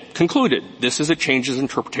 And it concluded this is a changes in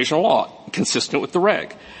interpretation of law, consistent with the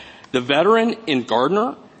reg. The veteran in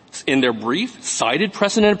Gardner, in their brief, cited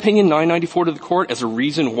precedent opinion 994 to the court as a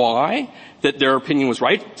reason why that their opinion was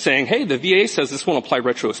right, saying, hey, the VA says this won't apply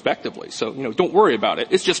retrospectively, so, don't worry about it.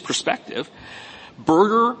 It's just perspective.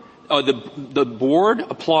 Berger, the board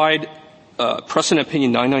applied precedent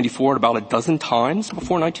opinion 994 about a dozen times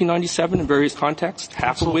before 1997 in various contexts,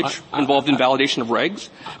 half of which involved invalidation of regs.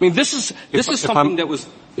 I mean, this is something that was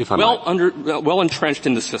well entrenched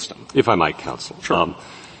in the system. If I might, counsel. Sure.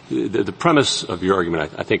 The premise of your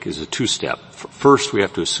argument, I think, is a two-step. First, we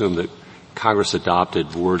have to assume that Congress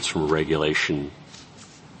adopted words from a regulation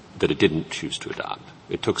that it didn't choose to adopt.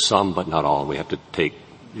 It took some, but not all, and we have to take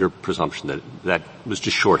your presumption that was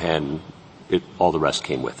just shorthand, all the rest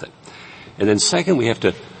came with it. And then second, we have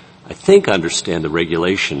to, I think, understand the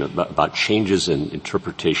regulation about changes in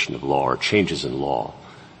interpretation of law or changes in law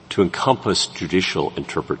to encompass judicial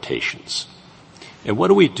interpretations. And what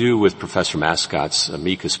do we do with Professor Mascott's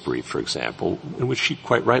amicus brief, for example, in which she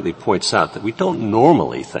quite rightly points out that we don't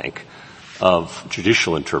normally think of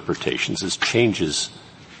judicial interpretations as changes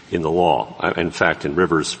in the law. In fact, in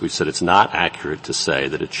Rivers, we said it's not accurate to say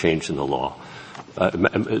that a change in the law,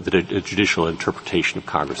 that a judicial interpretation of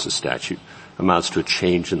Congress's statute amounts to a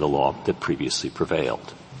change in the law that previously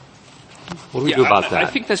prevailed. What do we do about that? I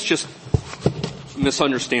think that's just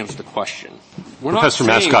misunderstands the question. Professor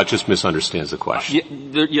Mascott just misunderstands the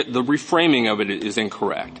question. The reframing of it is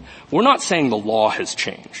incorrect. We're not saying the law has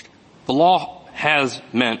changed. The law has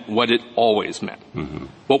meant what it always meant. Mm-hmm.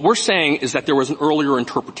 What we're saying is that there was an earlier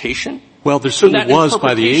interpretation. Well, there certainly was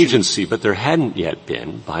by the agency, but there hadn't yet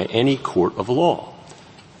been by any court of law.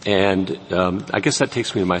 And I guess that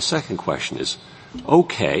takes me to my second question is,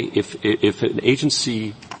 okay, if an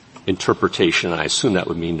agency interpretation, and I assume that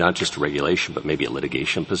would mean not just a regulation, but maybe a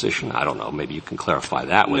litigation position. I don't know. Maybe you can clarify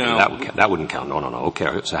that. That wouldn't count. No. Okay.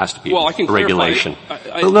 So it has to be a regulation.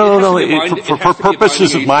 No. For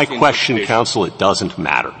purposes of my question, counsel, it doesn't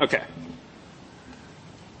matter. Okay.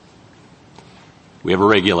 We have a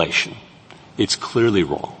regulation. It's clearly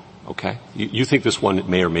wrong. Okay? You think this one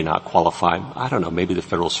may or may not qualify. I don't know. Maybe the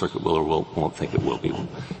Federal Circuit will or won't think it will be.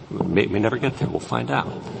 May never get there. We'll find out.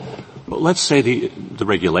 But let's say the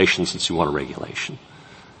regulation, since you want a regulation,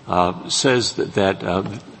 says that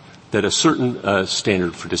a certain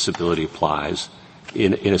standard for disability applies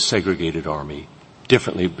in a segregated army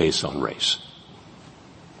differently based on race.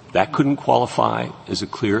 That couldn't qualify as a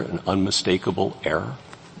clear and unmistakable error?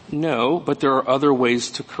 No, but there are other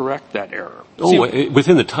ways to correct that error.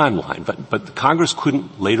 Within the timeline, but Congress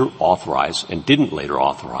couldn't later authorize and didn't later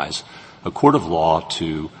authorize a court of law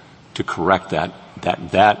to correct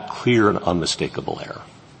that clear and unmistakable error.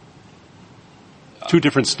 Two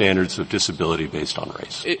different standards of disability based on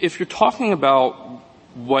race. If you're talking about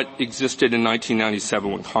what existed in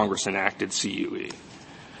 1997 when Congress enacted CUE,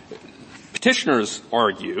 petitioners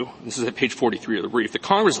argue, this is at page 43 of the brief, that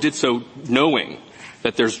Congress did so knowing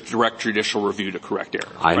that there's direct judicial review to correct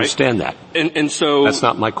error. I understand that. And so... That's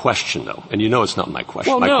not my question, though. And you know it's not my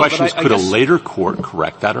question. My question is, could a later court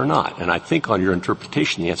correct that or not? And I think on your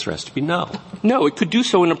interpretation, the answer has to be no. No, it could do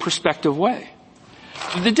so in a prospective way.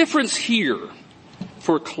 The difference here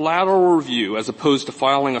for collateral review as opposed to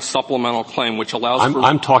filing a supplemental claim which allows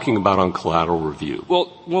I'm talking about on collateral review.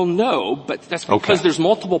 Well, no, but that's because there's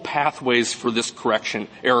multiple pathways for this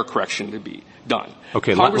error correction to be done.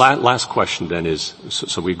 Okay, last question then is,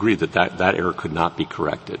 so we agree that error could not be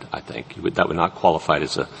corrected, I think. That would not qualify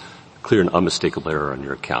as a clear and unmistakable error on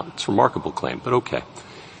your account. It's a remarkable claim, but okay.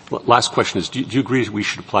 Last question is, do you agree we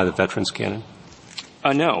should apply the veterans canon?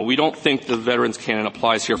 No, we don't think the veterans canon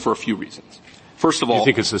applies here for a few reasons. First of all, you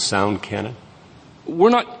think it's a sound canon? We're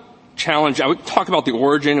not challenged. I would talk about the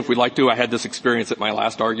origin if we'd like to. I had this experience at my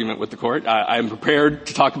last argument with the court. I'm prepared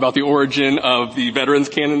to talk about the origin of the veterans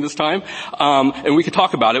canon this time, and we could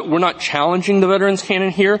talk about it. We're not challenging the veterans canon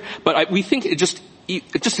here, but we think just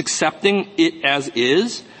accepting it as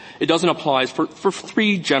is. It doesn't apply for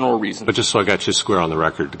three general reasons. But just so I got you square on the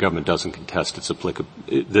record, the government doesn't contest its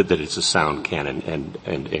that it's a sound canon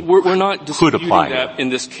and we're not disputing that in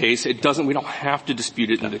this case. We don't have to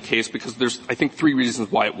dispute it in the case because there's, I think, three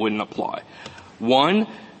reasons why it wouldn't apply. One,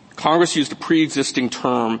 Congress used a pre-existing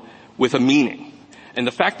term with a meaning. And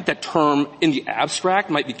the fact that term in the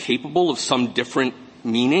abstract might be capable of some different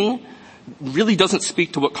meaning really doesn't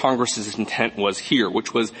speak to what Congress's intent was here,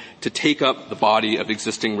 which was to take up the body of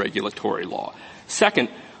existing regulatory law. Second,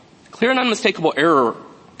 clear and unmistakable error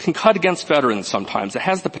can cut against veterans sometimes. It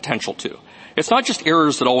has the potential to. It's not just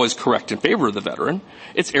errors that always correct in favor of the veteran.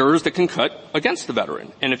 It's errors that can cut against the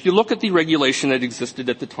veteran. And if you look at the regulation that existed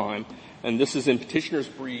at the time, and this is in petitioner's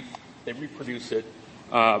brief, they reproduce it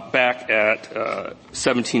back at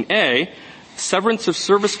 17A, severance of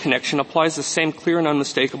service connection applies the same clear and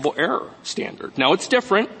unmistakable error standard. Now, it's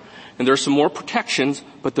different, and there are some more protections,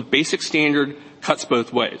 but the basic standard cuts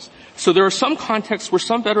both ways. So there are some contexts where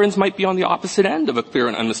some veterans might be on the opposite end of a clear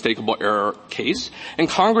and unmistakable error case, and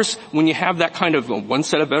Congress, when you have that kind of one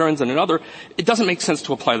set of veterans and another, it doesn't make sense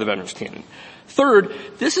to apply the veterans canon. Third,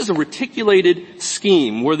 this is a reticulated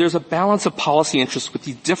scheme where there's a balance of policy interests with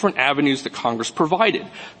the different avenues that Congress provided.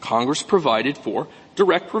 Congress provided for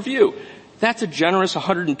direct review. That's a generous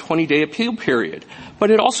 120-day appeal period. But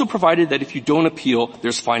it also provided that if you don't appeal,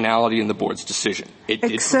 there's finality in the board's decision.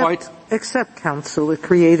 Except, counsel, it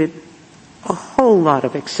created a whole lot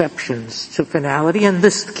of exceptions to finality, and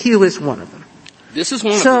this Q is one of them. This is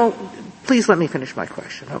one of them. So, please let me finish my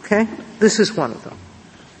question, okay? This is one of them.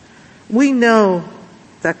 We know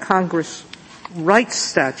that Congress writes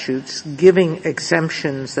statutes giving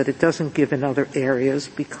exemptions that it doesn't give in other areas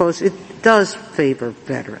because it does favor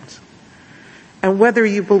veterans. And whether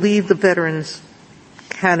you believe the veterans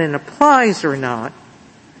canon applies or not,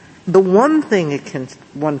 the one thing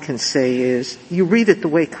one can say is you read it the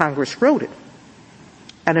way Congress wrote it.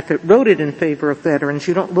 And if it wrote it in favor of veterans,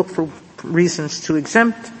 you don't look for reasons to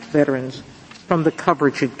exempt veterans from the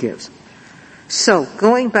coverage it gives. So,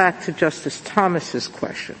 going back to Justice Thomas's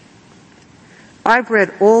question, I've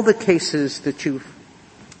read all the cases that you've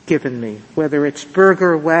given me, whether it's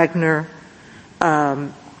Berger, Wagner,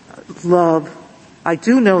 Love. I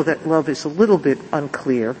do know that Love is a little bit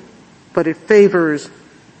unclear, but it favors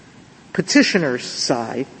petitioner's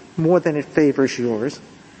side more than it favors yours.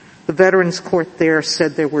 The Veterans Court there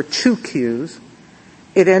said there were two Qs.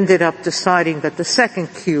 It ended up deciding that the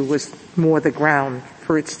second Q was more the ground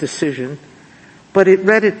for its decision, but it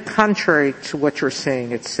read it contrary to what you're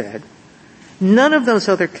saying it said. None of those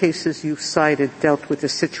other cases you've cited dealt with a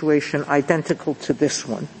situation identical to this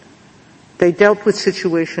one. They dealt with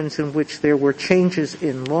situations in which there were changes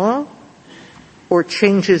in law or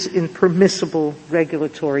changes in permissible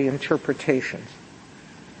regulatory interpretations.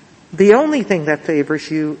 The only thing that favors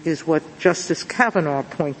you is what Justice Kavanaugh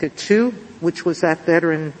pointed to, which was that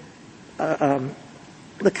the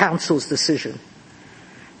Council's decision.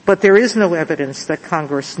 But there is no evidence that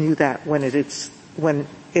Congress knew that when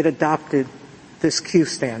it adopted this Q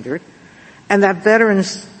standard, and that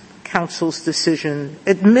Veterans Council's decision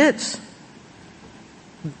admits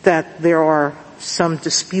that there are some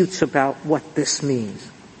disputes about what this means.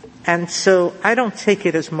 And so I don't take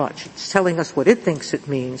it as much. It's telling us what it thinks it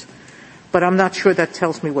means, but I'm not sure that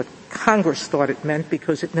tells me what Congress thought it meant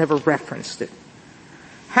because it never referenced it.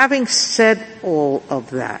 Having said all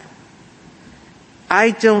of that,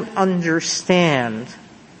 I don't understand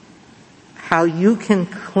how you can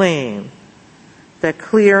claim that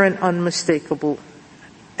clear and unmistakable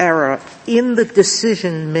error in the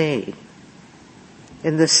decision made,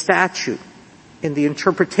 in the statute, in the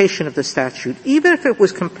interpretation of the statute, even if it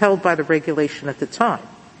was compelled by the regulation at the time.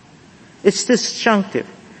 It's disjunctive.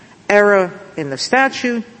 Error in the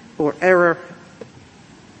statute or error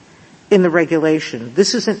in the regulation.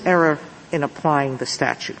 This is an error in applying the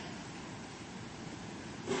statute.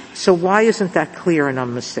 So why isn't that clear and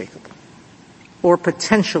unmistakable? Or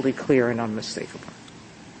potentially clear and unmistakable?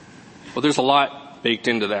 Well, there's a lot baked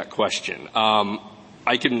into that question.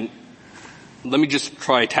 Let me just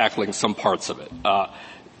try tackling some parts of it.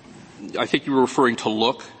 I think you were referring to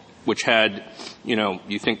Look, which had,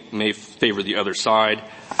 you think may favor the other side.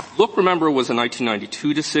 Look, remember, was a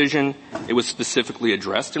 1992 decision. It was specifically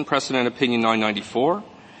addressed in Precedent Opinion 994.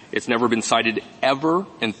 It's never been cited ever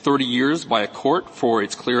in 30 years by a court for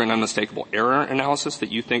its clear and unmistakable error analysis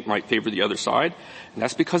that you think might favor the other side. And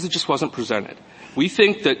that's because it just wasn't presented. We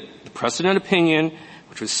think that the precedent opinion,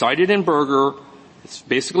 which was cited in Berger, it's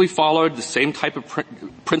basically followed the same type of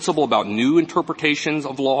principle about new interpretations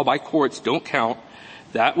of law by courts don't count.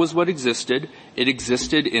 That was what existed. It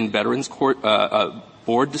existed in Veterans Court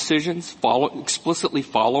board decisions explicitly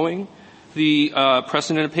following the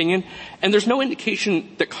precedent opinion. And there's no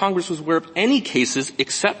indication that Congress was aware of any cases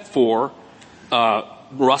except for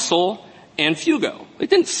Russell and Fugo. It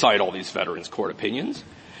didn't cite all these Veterans Court opinions.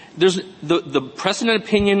 The precedent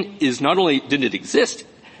opinion is not only did it exist,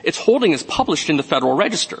 its holding is published in the Federal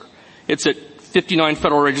Register. It's at 59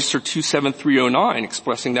 Federal Register 27309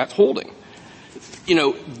 expressing that holding.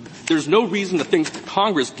 There's no reason to think that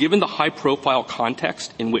Congress, given the high-profile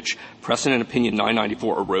context in which precedent opinion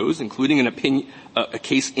 994 arose, including a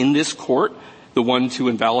case in this court, the one to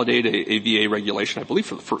invalidate a VA regulation, I believe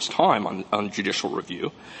for the first time on judicial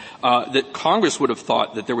review, that Congress would have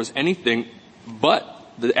thought that there was anything but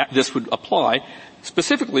that this would apply.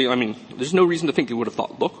 Specifically, there's no reason to think they would have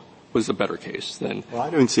thought, look, was a better case than. Well, I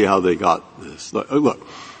don't see how they got this. Look,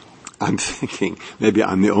 I'm thinking, maybe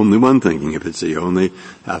I'm the only one thinking if it's you only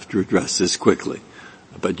have to address this quickly.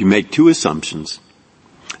 But you make two assumptions.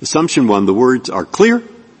 Assumption one, the words are clear,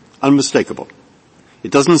 unmistakable.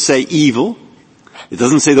 It doesn't say evil. It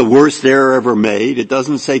doesn't say the worst error ever made. It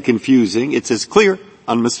doesn't say confusing. It says clear,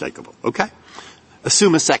 unmistakable. Okay?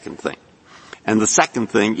 Assume a second thing. And the second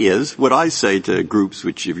thing is what I say to groups,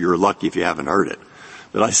 which if you're lucky if you haven't heard it,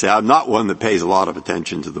 that I say I'm not one that pays a lot of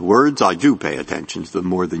attention to the words. I do pay attention to them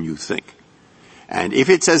more than you think. And if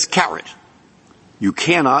it says carrot, you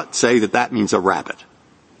cannot say that that means a rabbit.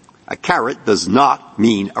 A carrot does not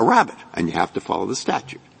mean a rabbit, and you have to follow the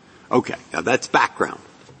statute. Okay, now that's background.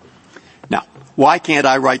 Now, why can't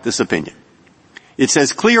I write this opinion? It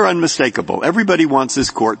says clear, unmistakable. Everybody wants this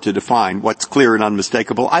court to define what's clear and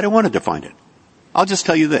unmistakable. I don't want to define it. I'll just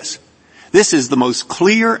tell you this. This is the most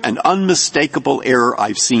clear and unmistakable error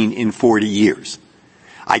I've seen in 40 years.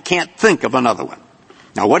 I can't think of another one.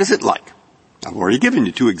 Now, what is it like? I've already given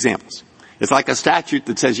you two examples. It's like a statute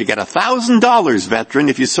that says you get $1,000, veteran,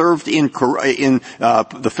 if you served in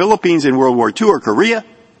the Philippines in World War II or Korea,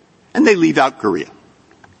 and they leave out Korea.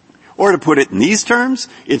 Or to put it in these terms,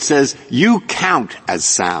 it says you count as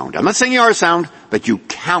sound. I'm not saying you are sound, but you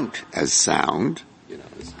count as sound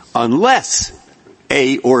unless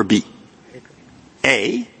A or B.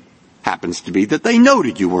 A happens to be that they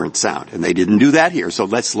noted you weren't sound, and they didn't do that here, so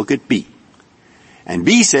let's look at B. And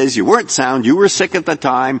B says you weren't sound, you were sick at the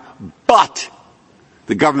time, but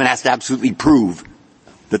the government has to absolutely prove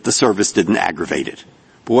that the service didn't aggravate it.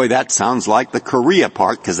 Boy, that sounds like the Korea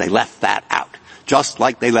part, because they left that out. Just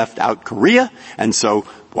like they left out Korea, and so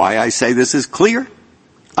why I say this is clear,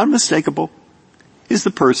 unmistakable, is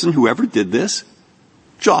the person, whoever did this,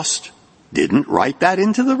 just didn't write that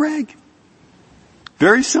into the reg.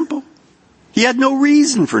 Very simple. He had no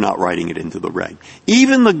reason for not writing it into the reg.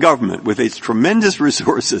 Even the government, with its tremendous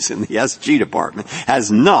resources in the SG department,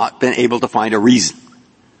 has not been able to find a reason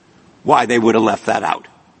why they would have left that out.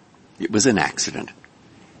 It was an accident.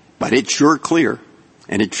 But it's sure clear,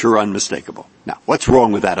 and it's sure unmistakable. Now, what's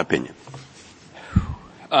wrong with that opinion?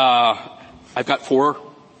 I've got four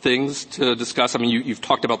things to discuss. You've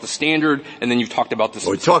talked about the standard, and then you've talked about the.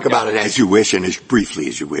 Well, talk about it as you wish and as briefly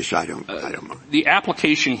as you wish. I don't mind. The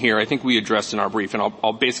application here, I think we addressed in our brief, and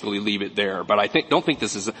I'll basically leave it there. But I don't think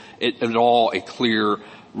this is at all a clear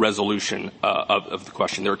resolution of the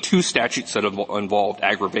question. There are two statutes that have involved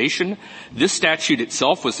aggravation. This statute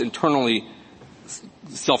itself was internally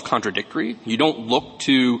self-contradictory. You don't look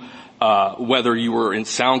to whether you were in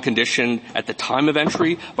sound condition at the time of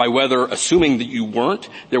entry, by whether, assuming that you weren't,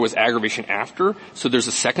 there was aggravation after. So there's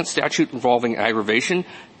a second statute involving aggravation.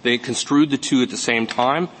 They construed the two at the same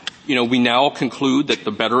time. We now conclude that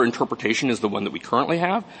the better interpretation is the one that we currently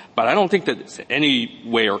have, but I don't think that it's any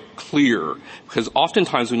way or clear, because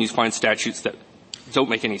oftentimes when you find statutes that don't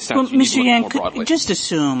make any sense, well, you need to Mr. look Yang, more broadly. Just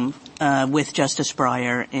assume, with Justice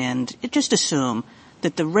Breyer, and just assume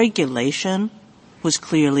that the regulation was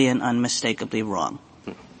clearly and unmistakably wrong.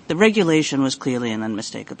 The regulation was clearly and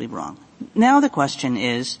unmistakably wrong. Now the question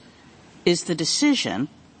is the decision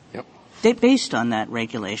based on that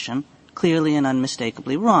regulation clearly and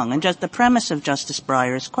unmistakably wrong? And just the premise of Justice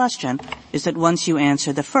Breyer's question is that once you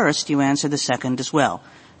answer the first, you answer the second as well.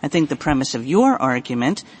 I think the premise of your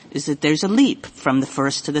argument is that there's a leap from the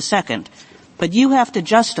first to the second. But you have to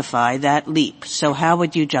justify that leap. So how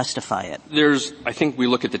would you justify it? I think we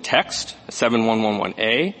look at the text,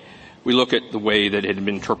 7111A. We look at the way that it had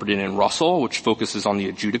been interpreted in Russell, which focuses on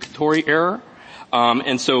the adjudicatory error.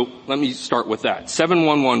 And so let me start with that.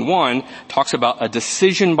 7111 talks about a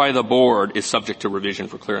decision by the board is subject to revision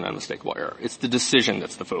for clear and unmistakable error. It's the decision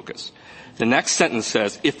that's the focus. The next sentence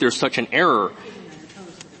says, if there's such an error,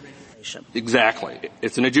 exactly,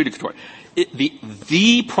 it's an adjudicatory.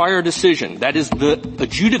 The prior decision, that is the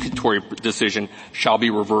adjudicatory decision, shall be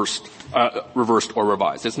reversed or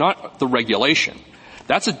revised. It's not the regulation.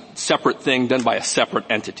 That's a separate thing done by a separate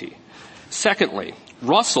entity. Secondly,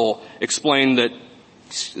 Russell explained that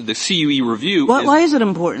the CUE review Why is it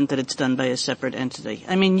important that it's done by a separate entity?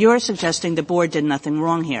 I mean, you're suggesting the board did nothing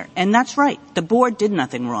wrong here. And that's right. The board did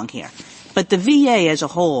nothing wrong here. But the VA as a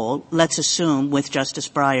whole, let's assume with Justice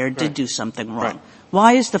Breyer, did do something wrong. Right.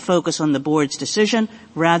 Why is the focus on the board's decision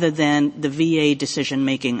rather than the VA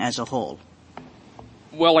decision-making as a whole?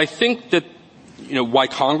 Well, I think that, why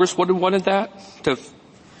Congress would have wanted that?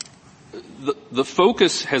 The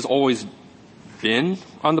focus has always been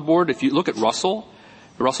on the board. If you look at Russell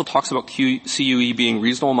talks about CUE being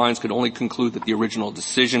reasonable minds could only conclude that the original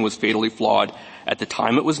decision was fatally flawed at the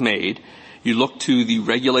time it was made. You look to the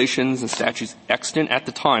regulations and statutes extant at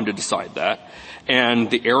the time to decide that, and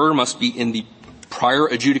the error must be in the prior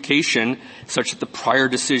adjudication such that the prior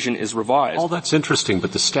decision is revised. All that's interesting,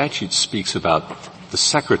 but the statute speaks about the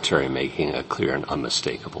Secretary making a clear and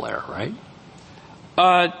unmistakable error, right?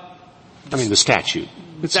 The statute.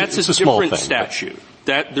 That's a different thing, statute.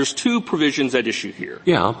 There's two provisions at issue here.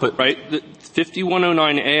 Yeah, but right, the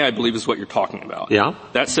 5109A, I believe, is what you're talking about. Yeah.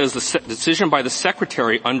 That says the decision by the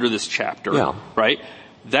Secretary under this chapter. Yeah. Right.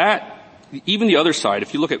 That even the other side,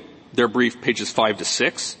 if you look at their brief, pages 5 to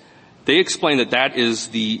 6, they explain that is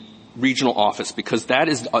the regional office because that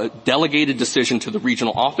is a delegated decision to the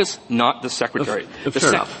regional office, not the Secretary. Fair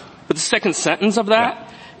enough. But the second sentence of that. Yeah.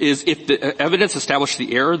 Is if the evidence established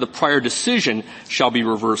the error, the prior decision shall be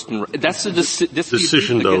reversed. That's the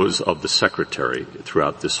decision, though, is of the Secretary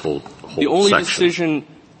throughout this whole the only section, decision,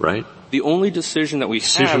 right? The only decision that we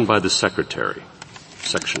decision by the Secretary,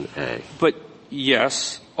 Section A. But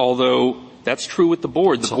yes, although that's true with the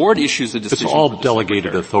board. The board issues a decision. It's all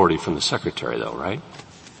delegated authority from the Secretary, though, right?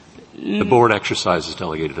 The board exercises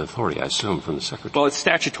delegated authority, I assume, from the Secretary. Well, it's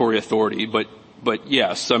statutory authority, but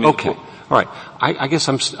yes. Okay. All right. I guess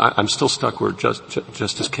I'm still stuck where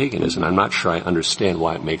Justice Kagan is, and I'm not sure I understand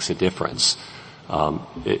why it makes a difference.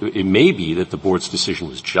 It may be that the board's decision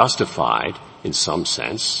was justified in some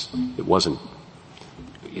sense. It wasn't,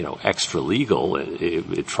 extra legal.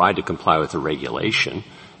 It tried to comply with the regulation.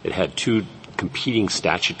 It had two competing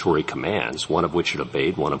statutory commands, one of which it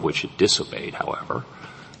obeyed, one of which it disobeyed, however.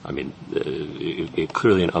 I mean, it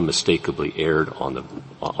clearly and unmistakably erred on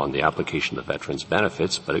the application of veterans'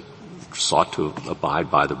 benefits, but it sought to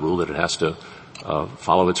abide by the rule that it has to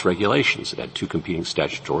follow its regulations. It had two competing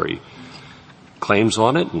statutory claims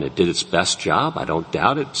on it, and it did its best job. I don't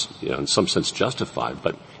doubt it's, in some sense justified,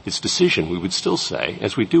 but its decision, we would still say,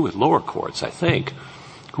 as we do with lower courts, I think,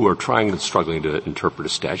 who are trying and struggling to interpret a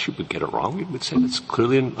statute but get it wrong, we would say that's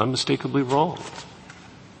clearly and unmistakably wrong.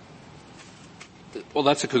 Well,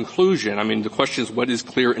 that's a conclusion. I mean, the question is what is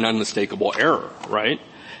clear and unmistakable error, right?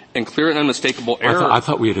 And clear and unmistakable error. I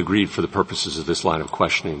thought we had agreed for the purposes of this line of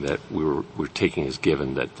questioning that we're taking as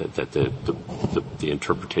given that the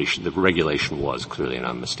interpretation, the regulation was clearly and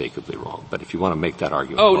unmistakably wrong. But if you want to make that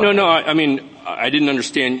argument. Oh, no. I didn't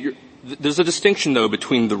understand. There's a distinction, though,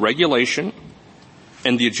 between the regulation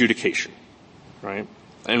and the adjudication, right?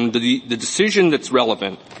 And the decision that's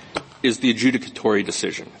relevant is the adjudicatory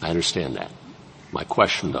decision. I understand that. My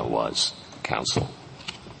question, though, was, counsel,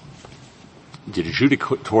 the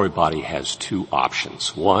adjudicatory body has two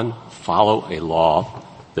options. One, follow a law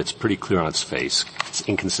that's pretty clear on its face. It's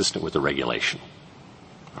inconsistent with the regulation.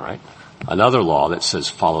 All right? Another law that says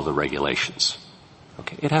follow the regulations.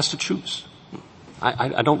 Okay, it has to choose.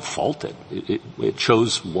 I don't fault it. It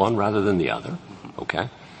chose one rather than the other. Okay?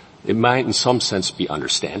 It might in some sense be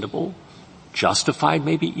understandable, justified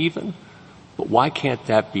maybe even, but why can't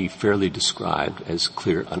that be fairly described as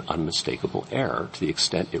clear and unmistakable error to the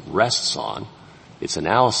extent it rests on, its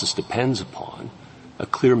analysis depends upon, a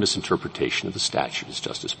clear misinterpretation of the statute as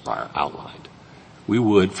Justice Breyer outlined? We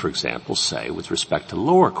would, for example, say with respect to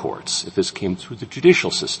lower courts, if this came through the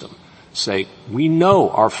judicial system, say, we know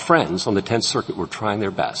our friends on the 10th Circuit were trying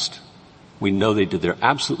their best. We know they did their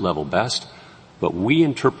absolute level best, but we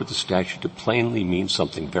interpret the statute to plainly mean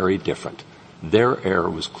something very different. Their error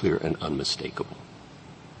was clear and unmistakable.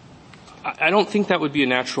 I don't think that would be a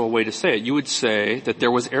natural way to say it. You would say that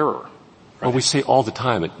there was error, Well, we say all the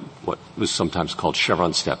time at what was sometimes called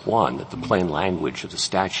Chevron Step 1 that the plain language of the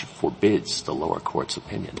statute forbids the lower court's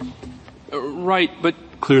opinion. Right, but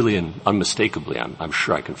clearly and unmistakably, I'm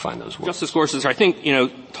sure I can find those words. Justice Gorsuch, I think,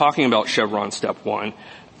 talking about Chevron Step 1,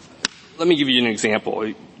 let me give you an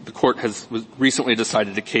example. The court has recently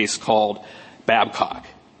decided a case called Babcock.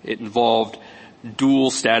 It involved dual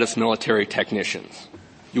status military technicians.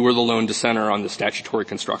 You were the lone dissenter on the statutory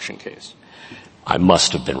construction case. I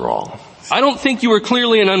must have been wrong. I don't think you were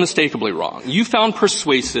clearly and unmistakably wrong. You found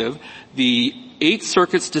persuasive the Eighth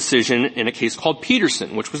Circuit's decision in a case called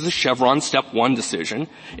Peterson, which was a Chevron Step 1 decision.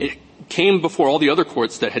 It came before all the other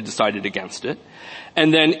courts that had decided against it.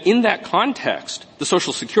 And then in that context, the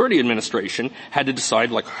Social Security Administration had to decide,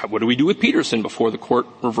 what do we do with Peterson before the court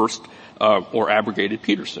reversed or abrogated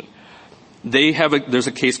Peterson. There's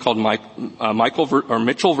a case called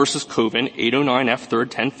Mitchell versus Coven, 809 F. 3rd,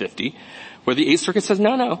 1050, where the Eighth Circuit says,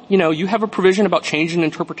 no, you have a provision about change in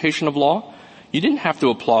interpretation of law. You didn't have to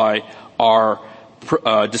apply our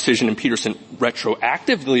decision in Peterson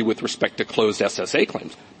retroactively with respect to closed SSA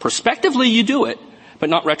claims. Prospectively, you do it, but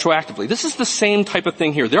not retroactively. This is the same type of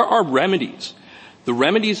thing here. There are remedies. The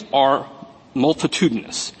remedies are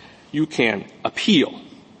multitudinous. You can appeal.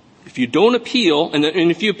 If you don't appeal, and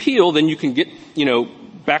if you appeal, then you can get,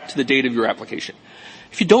 back to the date of your application.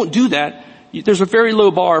 If you don't do that, there's a very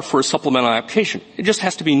low bar for a supplemental application. It just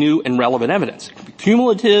has to be new and relevant evidence. It can be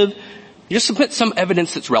cumulative. You just submit some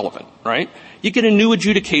evidence that's relevant, right? You get a new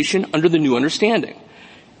adjudication under the new understanding.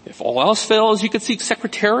 If all else fails, you could seek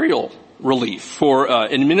secretarial relief for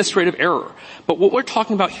administrative error. But what we're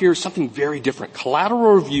talking about here is something very different.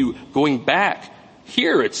 Collateral review going back,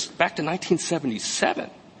 here it's back to 1977,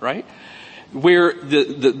 right? Where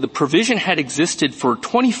the provision had existed for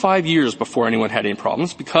 25 years before anyone had any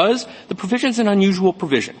problems because the provision's an unusual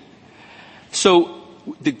provision. So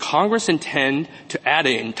did Congress intend to add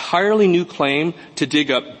an entirely new claim to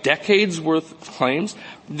dig up decades worth of claims?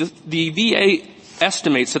 The VA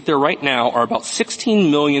estimates that there right now are about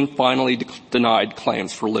 16 million finally denied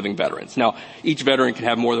claims for living veterans. Now, each veteran can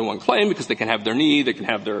have more than one claim because they can have their knee, they can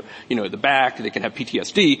have their, the back, they can have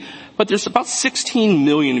PTSD, but there's about 16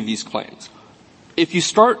 million of these claims. If you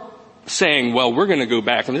start saying, well, we're going to go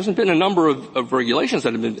back, and there's been a number of regulations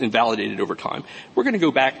that have been invalidated over time, we're going to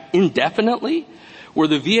go back indefinitely, where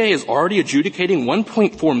the VA is already adjudicating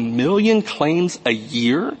 1.4 million claims a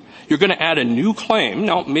year. You're going to add a new claim.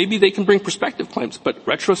 Now, maybe they can bring prospective claims, but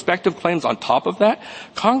retrospective claims on top of that,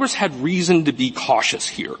 Congress had reason to be cautious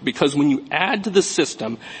here, because when you add to the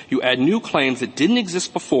system, you add new claims that didn't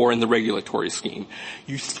exist before in the regulatory scheme.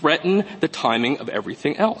 You threaten the timing of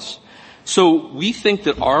everything else. So we think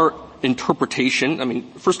that our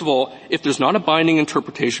interpretation, first of all, if there's not a binding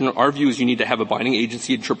interpretation, our view is you need to have a binding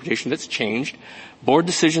agency interpretation that's changed. Board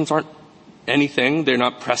decisions aren't anything. They're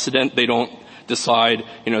not precedent. They don't decide,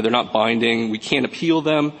 they're not binding. We can't appeal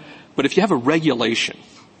them. But if you have a regulation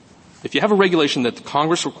that the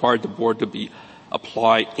Congress required the board to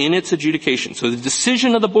apply in its adjudication, so the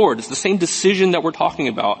decision of the board is the same decision that we're talking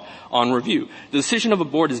about on review. The decision of a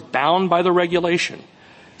board is bound by the regulation.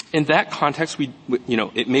 In that context,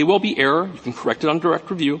 it may well be error. You can correct it on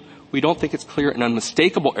direct review. We don't think it's clear and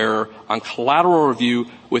unmistakable error on collateral review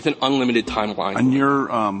with an unlimited timeline. On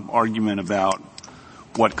your argument about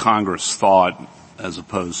what Congress thought as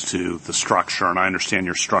opposed to the structure, and I understand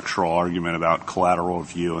your structural argument about collateral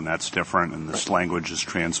review, and that's different, and this language is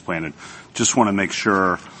transplanted. Just want to make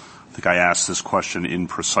sure, I think I asked this question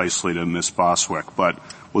imprecisely to Ms. Boswick, but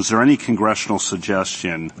was there any congressional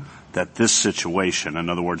suggestion that this situation, in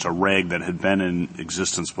other words, a reg that had been in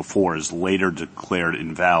existence before is later declared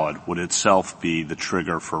invalid, would itself be the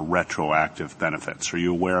trigger for retroactive benefits? Are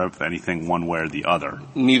you aware of anything one way or the other?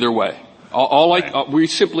 Neither way. We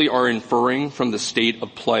simply are inferring from the state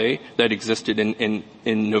of play that existed in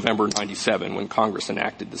November 97 when Congress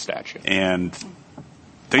enacted the statute. And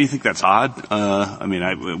don't you think that's odd?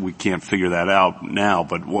 We can't figure that out now,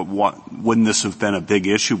 but wouldn't this have been a big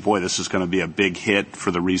issue? Boy, this is going to be a big hit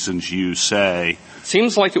for the reasons you say.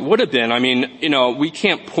 Seems like it would have been. We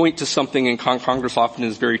can't point to something in Congress often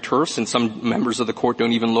is very terse, and some members of the court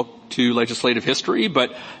don't even look to legislative history,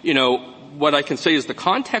 but, what I can say is the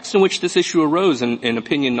context in which this issue arose in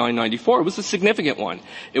Opinion 994 was a significant one.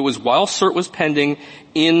 It was while cert was pending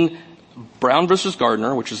in Brown versus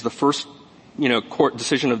Gardner, which is the first court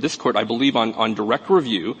decision of this court, I believe, on direct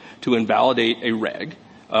review to invalidate a reg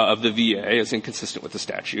of the VA as inconsistent with the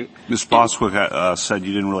statute. Ms. Boswick said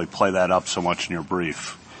you didn't really play that up so much in your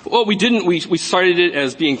brief. Well, we didn't. We cited it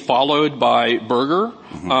as being followed by Berger,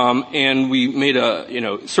 and we made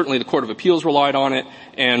certainly the Court of Appeals relied on it,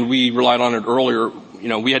 and we relied on it earlier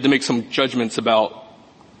we had to make some judgments about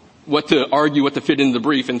what to argue, what to fit in the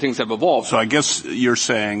brief, and things have evolved. So I guess you're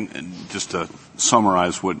saying, just to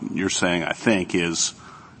summarize what you're saying, I think, is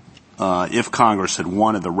if Congress had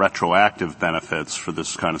wanted the retroactive benefits for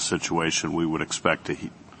this kind of situation, we would expect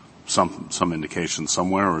some indication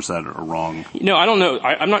somewhere, or is that a wrong? I don't know.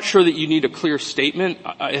 I'm not sure that you need a clear statement.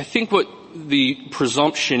 I think what the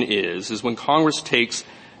presumption is when Congress takes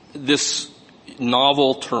this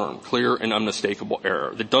novel term, clear and unmistakable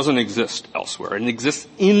error, that doesn't exist elsewhere, and exists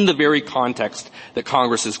in the very context that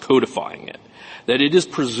Congress is codifying it, that it is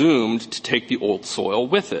presumed to take the old soil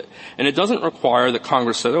with it. And it doesn't require that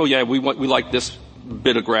Congress says, oh yeah, we like this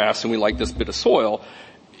bit of grass and we like this bit of soil.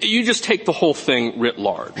 You just take the whole thing writ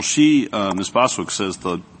large. Well, Ms. Boswick says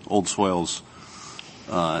the old soil's,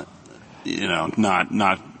 not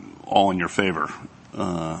all in your favor.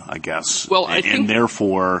 I guess. Well, and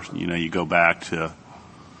therefore, you go back to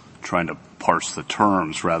trying to parse the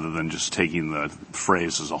terms rather than just taking the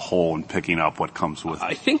phrase as a whole and picking up what comes with it.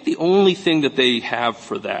 I think the only thing that they have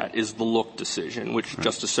for that is the Look decision, which right.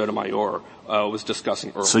 Justice Sotomayor was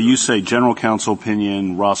discussing earlier. So you say general counsel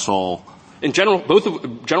opinion, Russell. In general, both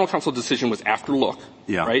of general counsel decision was after Look.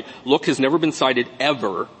 Yeah. Right? Look has never been cited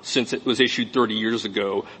ever since it was issued 30 years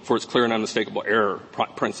ago for its clear and unmistakable error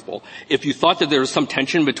principle. If you thought that there was some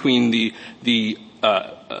tension between the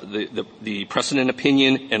precedent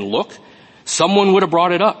opinion and Look, someone would have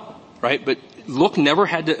brought it up, right? But Look never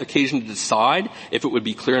had the occasion to decide if it would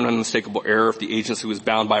be clear and unmistakable error if the agency was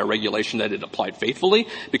bound by a regulation that it applied faithfully,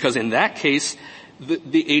 because in that case,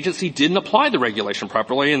 the agency didn't apply the regulation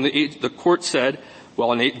properly, and the court said,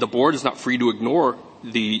 well, the board is not free to ignore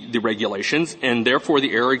the regulations, and therefore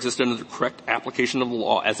the error existed under the correct application of the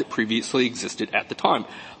law as it previously existed at the time.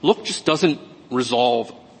 Look just doesn't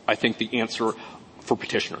resolve, I think, the answer for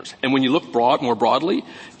petitioners. And when you look more broadly, you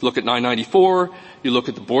look at 994, you look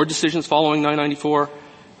at the board decisions following 994,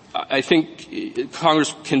 I think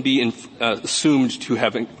Congress can be assumed to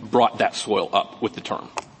have brought that soil up with the term.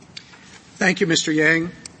 Thank you, Mr. Yang.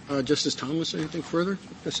 Justice Thomas, anything further?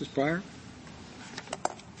 Justice Breyer?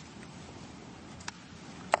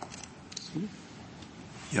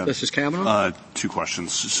 Yeah. Justice Kavanaugh? Two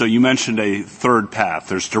questions. So you mentioned a third path.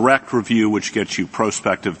 There's direct review, which gets you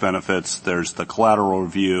prospective benefits. There's the collateral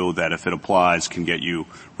review that, if it applies, can get you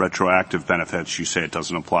retroactive benefits. You say it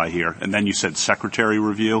doesn't apply here. And then you said secretary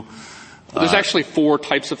review. There's actually four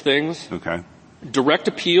types of things. Okay. Direct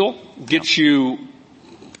appeal gets you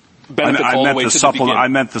benefits all the way to the beginning. I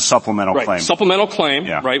meant the supplemental claim. Supplemental claim,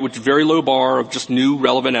 right, which is very low bar of just new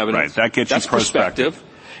relevant evidence. Right, that gets you prospective.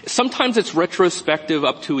 Sometimes it's retrospective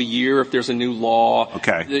up to a year if there's a new law.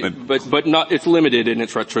 Okay. But not, it's limited in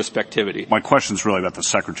its retrospectivity. My question's really about the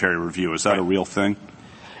secretary review. Is that a real thing?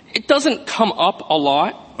 It doesn't come up a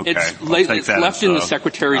lot. Okay. It's left in the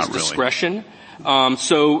secretary's discretion.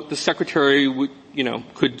 So the secretary would,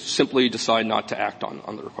 could simply decide not to act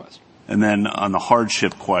on the request. And then on the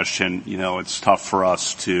hardship question, it's tough for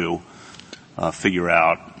us to figure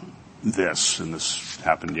out this, and this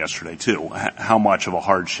happened yesterday too. How much of a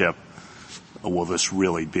hardship will this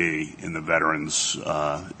really be in the Veterans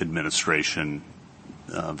Administration,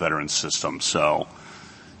 veterans system? So,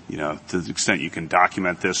 to the extent you can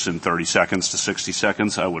document this in 30 seconds to 60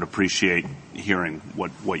 seconds, I would appreciate hearing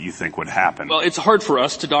what you think would happen. Well, it's hard for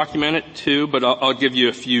us to document it too, but I'll give you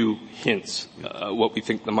a few hints, what we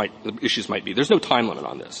think the issues might be. There's no time limit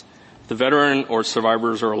on this. If the veteran or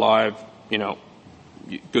survivors are alive,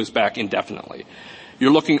 it goes back indefinitely.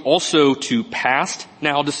 You're looking also to past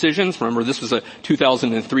now decisions. Remember, this was a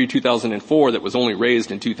 2003-2004 that was only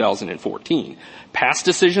raised in 2014. Past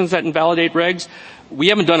decisions that invalidate regs. We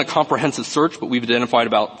haven't done a comprehensive search, but we've identified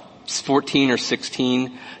about 14 or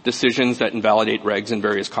 16 decisions that invalidate regs in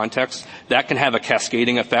various contexts. That can have a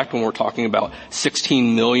cascading effect when we're talking about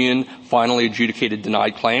 16 million finally adjudicated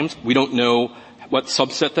denied claims. We don't know what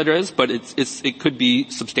subset that is, but it could be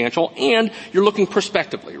substantial. And you're looking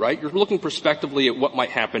prospectively, right? You're looking prospectively at what might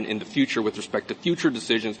happen in the future with respect to future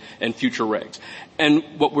decisions and future regs. And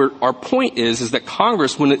our point is that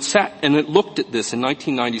Congress, when it sat and it looked at this in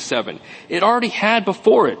 1997, it already had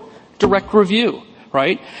before it direct review,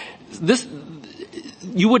 right?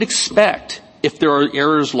 You would expect, if there are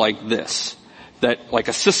errors like this, that like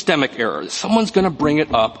a systemic error, someone's going to bring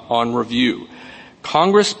it up on review.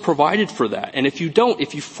 Congress provided for that. And if you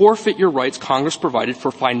forfeit your rights, Congress provided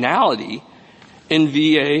for finality in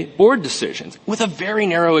VA board decisions, with a very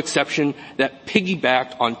narrow exception that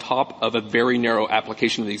piggybacked on top of a very narrow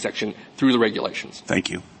application of the exception through the regulations.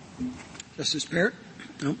 Thank you. Justice Barrett?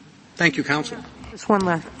 No. Thank you, counsel. Just one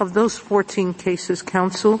last. Of those 14 cases,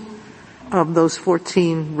 counsel, of those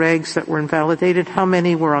 14 regs that were invalidated, how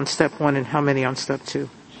many were on step 1 and how many on step 2?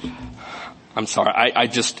 I'm sorry.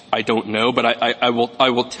 I don't know, but I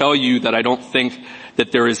will tell you that I don't think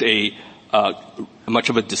that there is much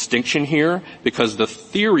of a distinction here, because the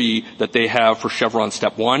theory that they have for Chevron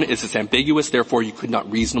step 1 is it's ambiguous, therefore you could not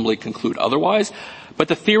reasonably conclude otherwise. But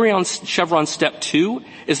the theory on Chevron step 2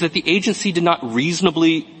 is that the agency did not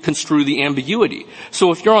reasonably construe the ambiguity.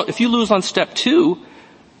 So if you lose on step 2,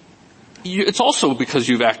 it's also because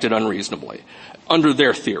you've acted unreasonably under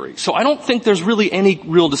their theory. So I don't think there's really any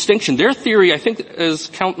real distinction. Their theory, I think, as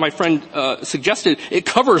my friend suggested, it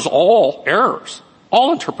covers all errors,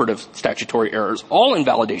 all interpretive statutory errors, all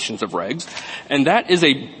invalidations of regs, and that is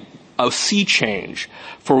a sea change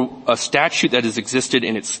for a statute that has existed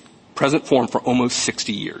in its present form for almost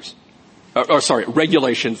 60 years.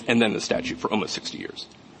 Regulations and then the statute for almost 60 years.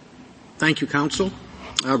 Thank you, counsel.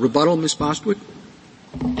 Rebuttal, Ms. Bostwick.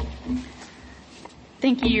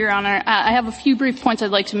 Thank you, Your Honor. I have a few brief points I'd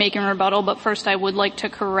like to make in rebuttal, but first I would like to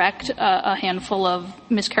correct a handful of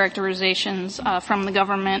mischaracterizations from the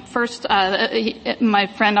government. First, my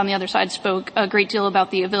friend on the other side spoke a great deal about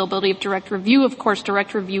the availability of direct review. Of course,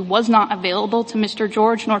 direct review was not available to Mr.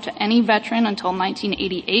 George nor to any veteran until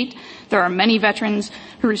 1988. There are many veterans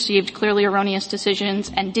who received clearly erroneous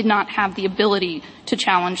decisions and did not have the ability to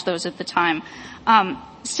challenge those at the time.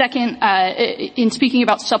 Second, in speaking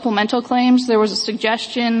about supplemental claims, there was a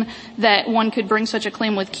suggestion that one could bring such a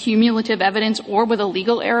claim with cumulative evidence or with a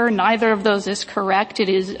legal error. Neither of those is correct. It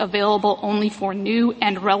is available only for new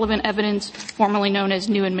and relevant evidence, formerly known as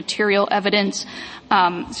new and material evidence.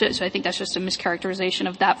 So I think that's just a mischaracterization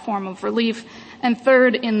of that form of relief. And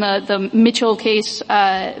third, in the Mitchell case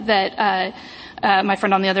that my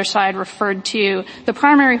friend on the other side referred to, the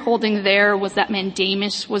primary holding there was that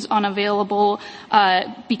mandamus was unavailable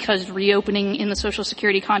because reopening in the Social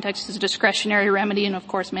Security context is a discretionary remedy, and of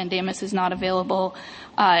course mandamus is not available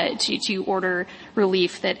to order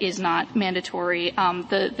relief that is not mandatory.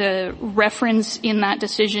 The reference in that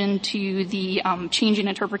decision to the change in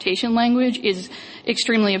interpretation language is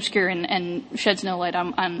extremely obscure and sheds no light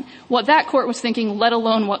on what that court was thinking, let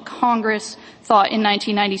alone what Congress thought in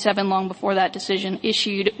 1997, long before that decision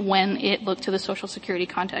issued, when it looked to the Social Security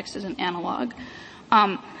context as an analog.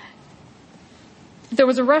 There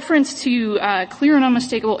was a reference to clear and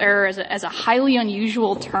unmistakable error as a highly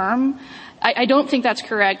unusual term. I don't think that's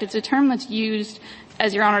correct. It's a term that's used,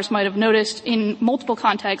 as Your Honors might have noticed, in multiple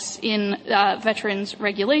contexts in veterans'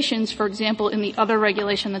 regulations. For example, in the other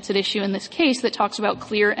regulation that's at issue in this case that talks about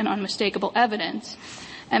clear and unmistakable evidence.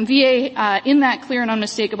 And VA, in that clear and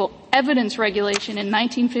unmistakable evidence regulation in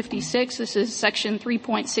 1956, this is section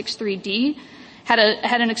 3.63D, had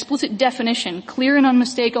an explicit definition. Clear and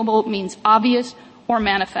unmistakable means obvious or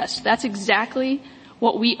manifest. That's exactly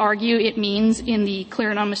what we argue it means in the clear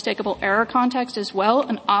and unmistakable error context as well,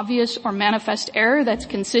 an obvious or manifest error that's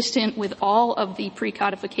consistent with all of the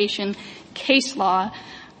pre-codification case law,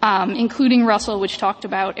 including Russell, which talked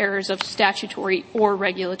about errors of statutory or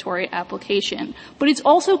regulatory application. But it's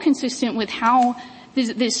also consistent with how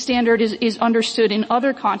this standard is understood in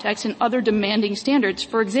other contexts and other demanding standards.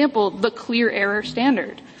 For example, the clear error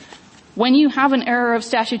standard. When you have an error of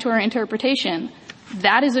statutory interpretation,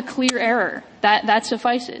 that is a clear error. That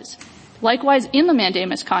suffices. Likewise, in the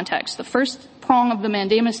mandamus context, the first prong of the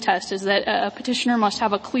mandamus test is that a petitioner must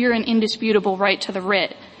have a clear and indisputable right to the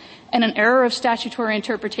writ. And an error of statutory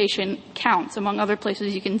interpretation counts. Among other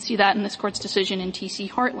places, you can see that in this Court's decision in T.C.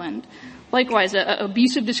 Heartland. Likewise,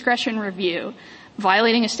 abusive discretion review,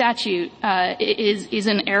 violating a statute, is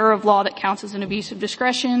an error of law that counts as an abuse of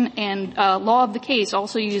discretion, and law of the case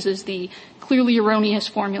also uses the clearly erroneous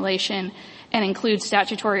formulation and includes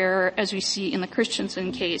statutory error, as we see in the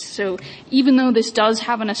Christensen case. So even though this does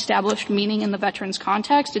have an established meaning in the veterans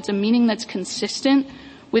context, it's a meaning that's consistent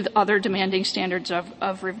with other demanding standards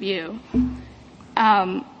of review.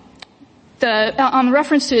 On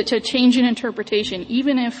reference to change in interpretation,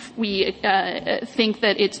 even if we think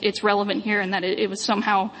that it's relevant here and that it was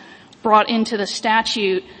somehow brought into the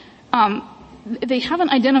statute, they haven't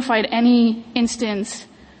identified any instance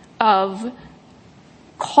of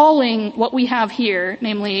calling what we have here,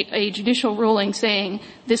 namely a judicial ruling saying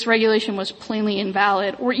this regulation was plainly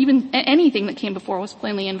invalid, or even anything that came before was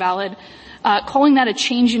plainly invalid, calling that a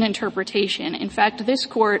change in interpretation. In fact, this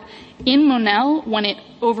Court, in Monell, when it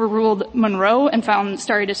overruled Monroe and found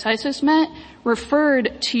stare decisis met,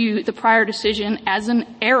 referred to the prior decision as an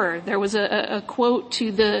error. There was a quote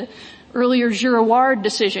to the earlier Girouard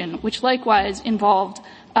decision, which likewise involved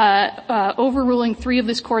overruling 3 of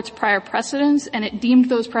this Court's prior precedents, and it deemed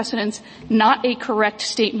those precedents not a correct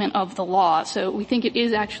statement of the law. So we think it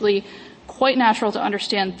is actually quite natural to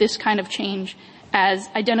understand this kind of change as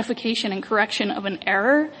identification and correction of an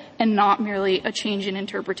error and not merely a change in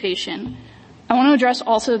interpretation. I want to address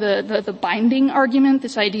also the binding argument,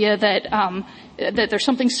 this idea that there's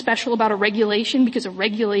something special about a regulation because a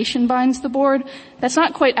regulation binds the board. That's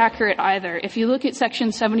not quite accurate either. If you look at Section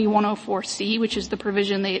 7104C, which is the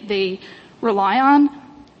provision they rely on,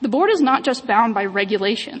 the board is not just bound by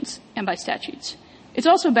regulations and by statutes. It's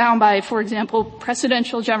also bound by, for example,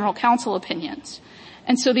 presidential general counsel opinions.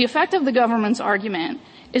 And so the effect of the government's argument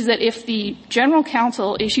is that if the general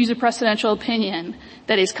counsel issues a presidential opinion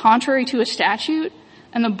that is contrary to a statute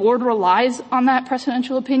and the board relies on that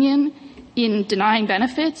presidential opinion in denying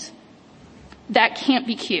benefits, that can't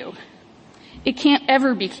be Q. It can't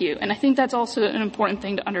ever be Q. And I think that's also an important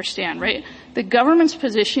thing to understand, right? The government's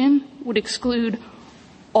position would exclude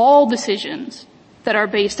all decisions that are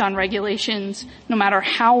based on regulations, no matter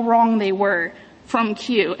how wrong they were, from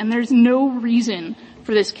Q. And there's no reason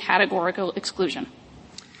for this categorical exclusion.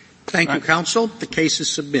 Thank you, counsel. The case is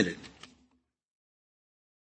submitted.